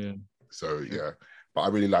 Yeah. So yeah, but I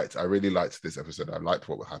really liked this episode. I liked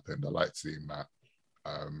what happened. I liked seeing that.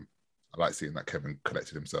 I liked seeing that Kevin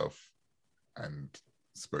collected himself and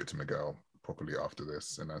spoke to Miguel properly after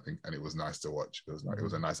this, and it was nice to watch. It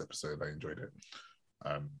was a nice episode. I enjoyed it.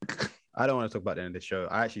 I don't want to talk about the end of the show.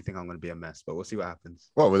 I actually think I'm going to be a mess, but we'll see what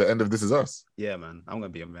happens. Well, with the end of This Is Us. Yeah, man, I'm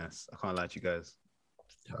going to be a mess. I can't lie to you guys.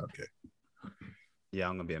 Okay. Yeah,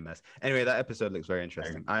 I'm gonna be a mess. Anyway, that episode looks very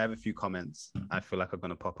interesting. I have a few comments I feel like are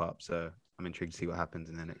gonna pop up, so I'm intrigued to see what happens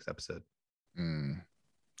in the next episode.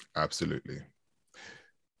 Absolutely.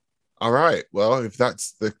 All right. Well, if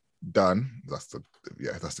that's done, that's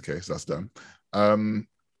the case. That's done.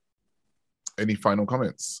 Any final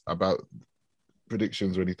comments about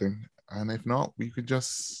predictions or anything? And if not, we could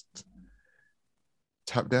just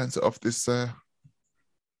tap dance off this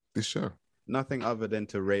show. Nothing other than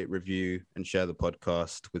to rate, review, and share the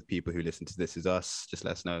podcast with people who listen to This Is Us. Just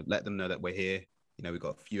let them know that we're here. You know, we've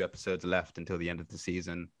got a few episodes left until the end of the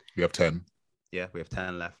season. We have 10. Yeah, we have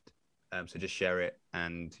 10 left. So just share it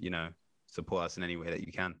and, you know, support us in any way that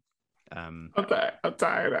you can. I'm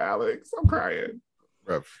tired, Alex. I'm crying.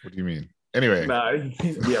 Bruv, what do you mean? Anyway. Nah,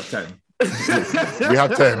 we have 10. We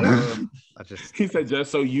have 10. He said,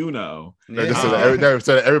 just so you know. So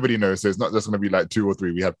that everybody knows. So it's not just going to be like 2 or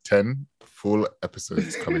 3. We have 10 full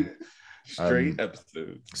episodes coming. Straight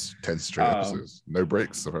episodes. 10 straight episodes. No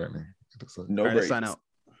breaks, apparently. No breaks. Sign out.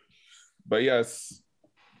 But yes,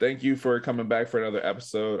 thank you for coming back for another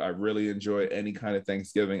episode. I really enjoy any kind of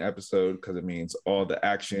Thanksgiving episode because it means all the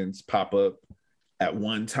actions pop up at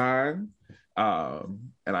one time.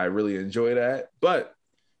 And I really enjoy that. But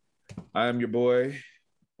I am your boy,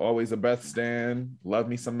 always a Beth stan. Love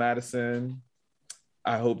me some Madison.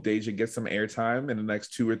 I hope Deja gets some airtime in the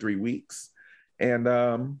next 2 or 3 weeks. And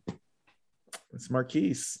it's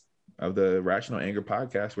Marquise of the Rational Anger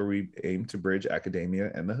Podcast, where we aim to bridge academia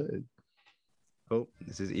and the hood. Cool.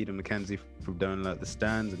 This is Eden McKenzie from Don't Let the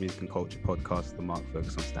Stands, a music and culture podcast with the Mark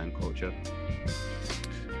focus on stand culture.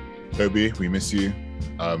 Toby, we miss you.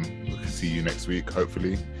 We'll see you next week,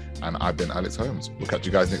 hopefully. And I've been Alex Holmes. We'll catch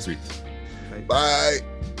you guys next week. Bye.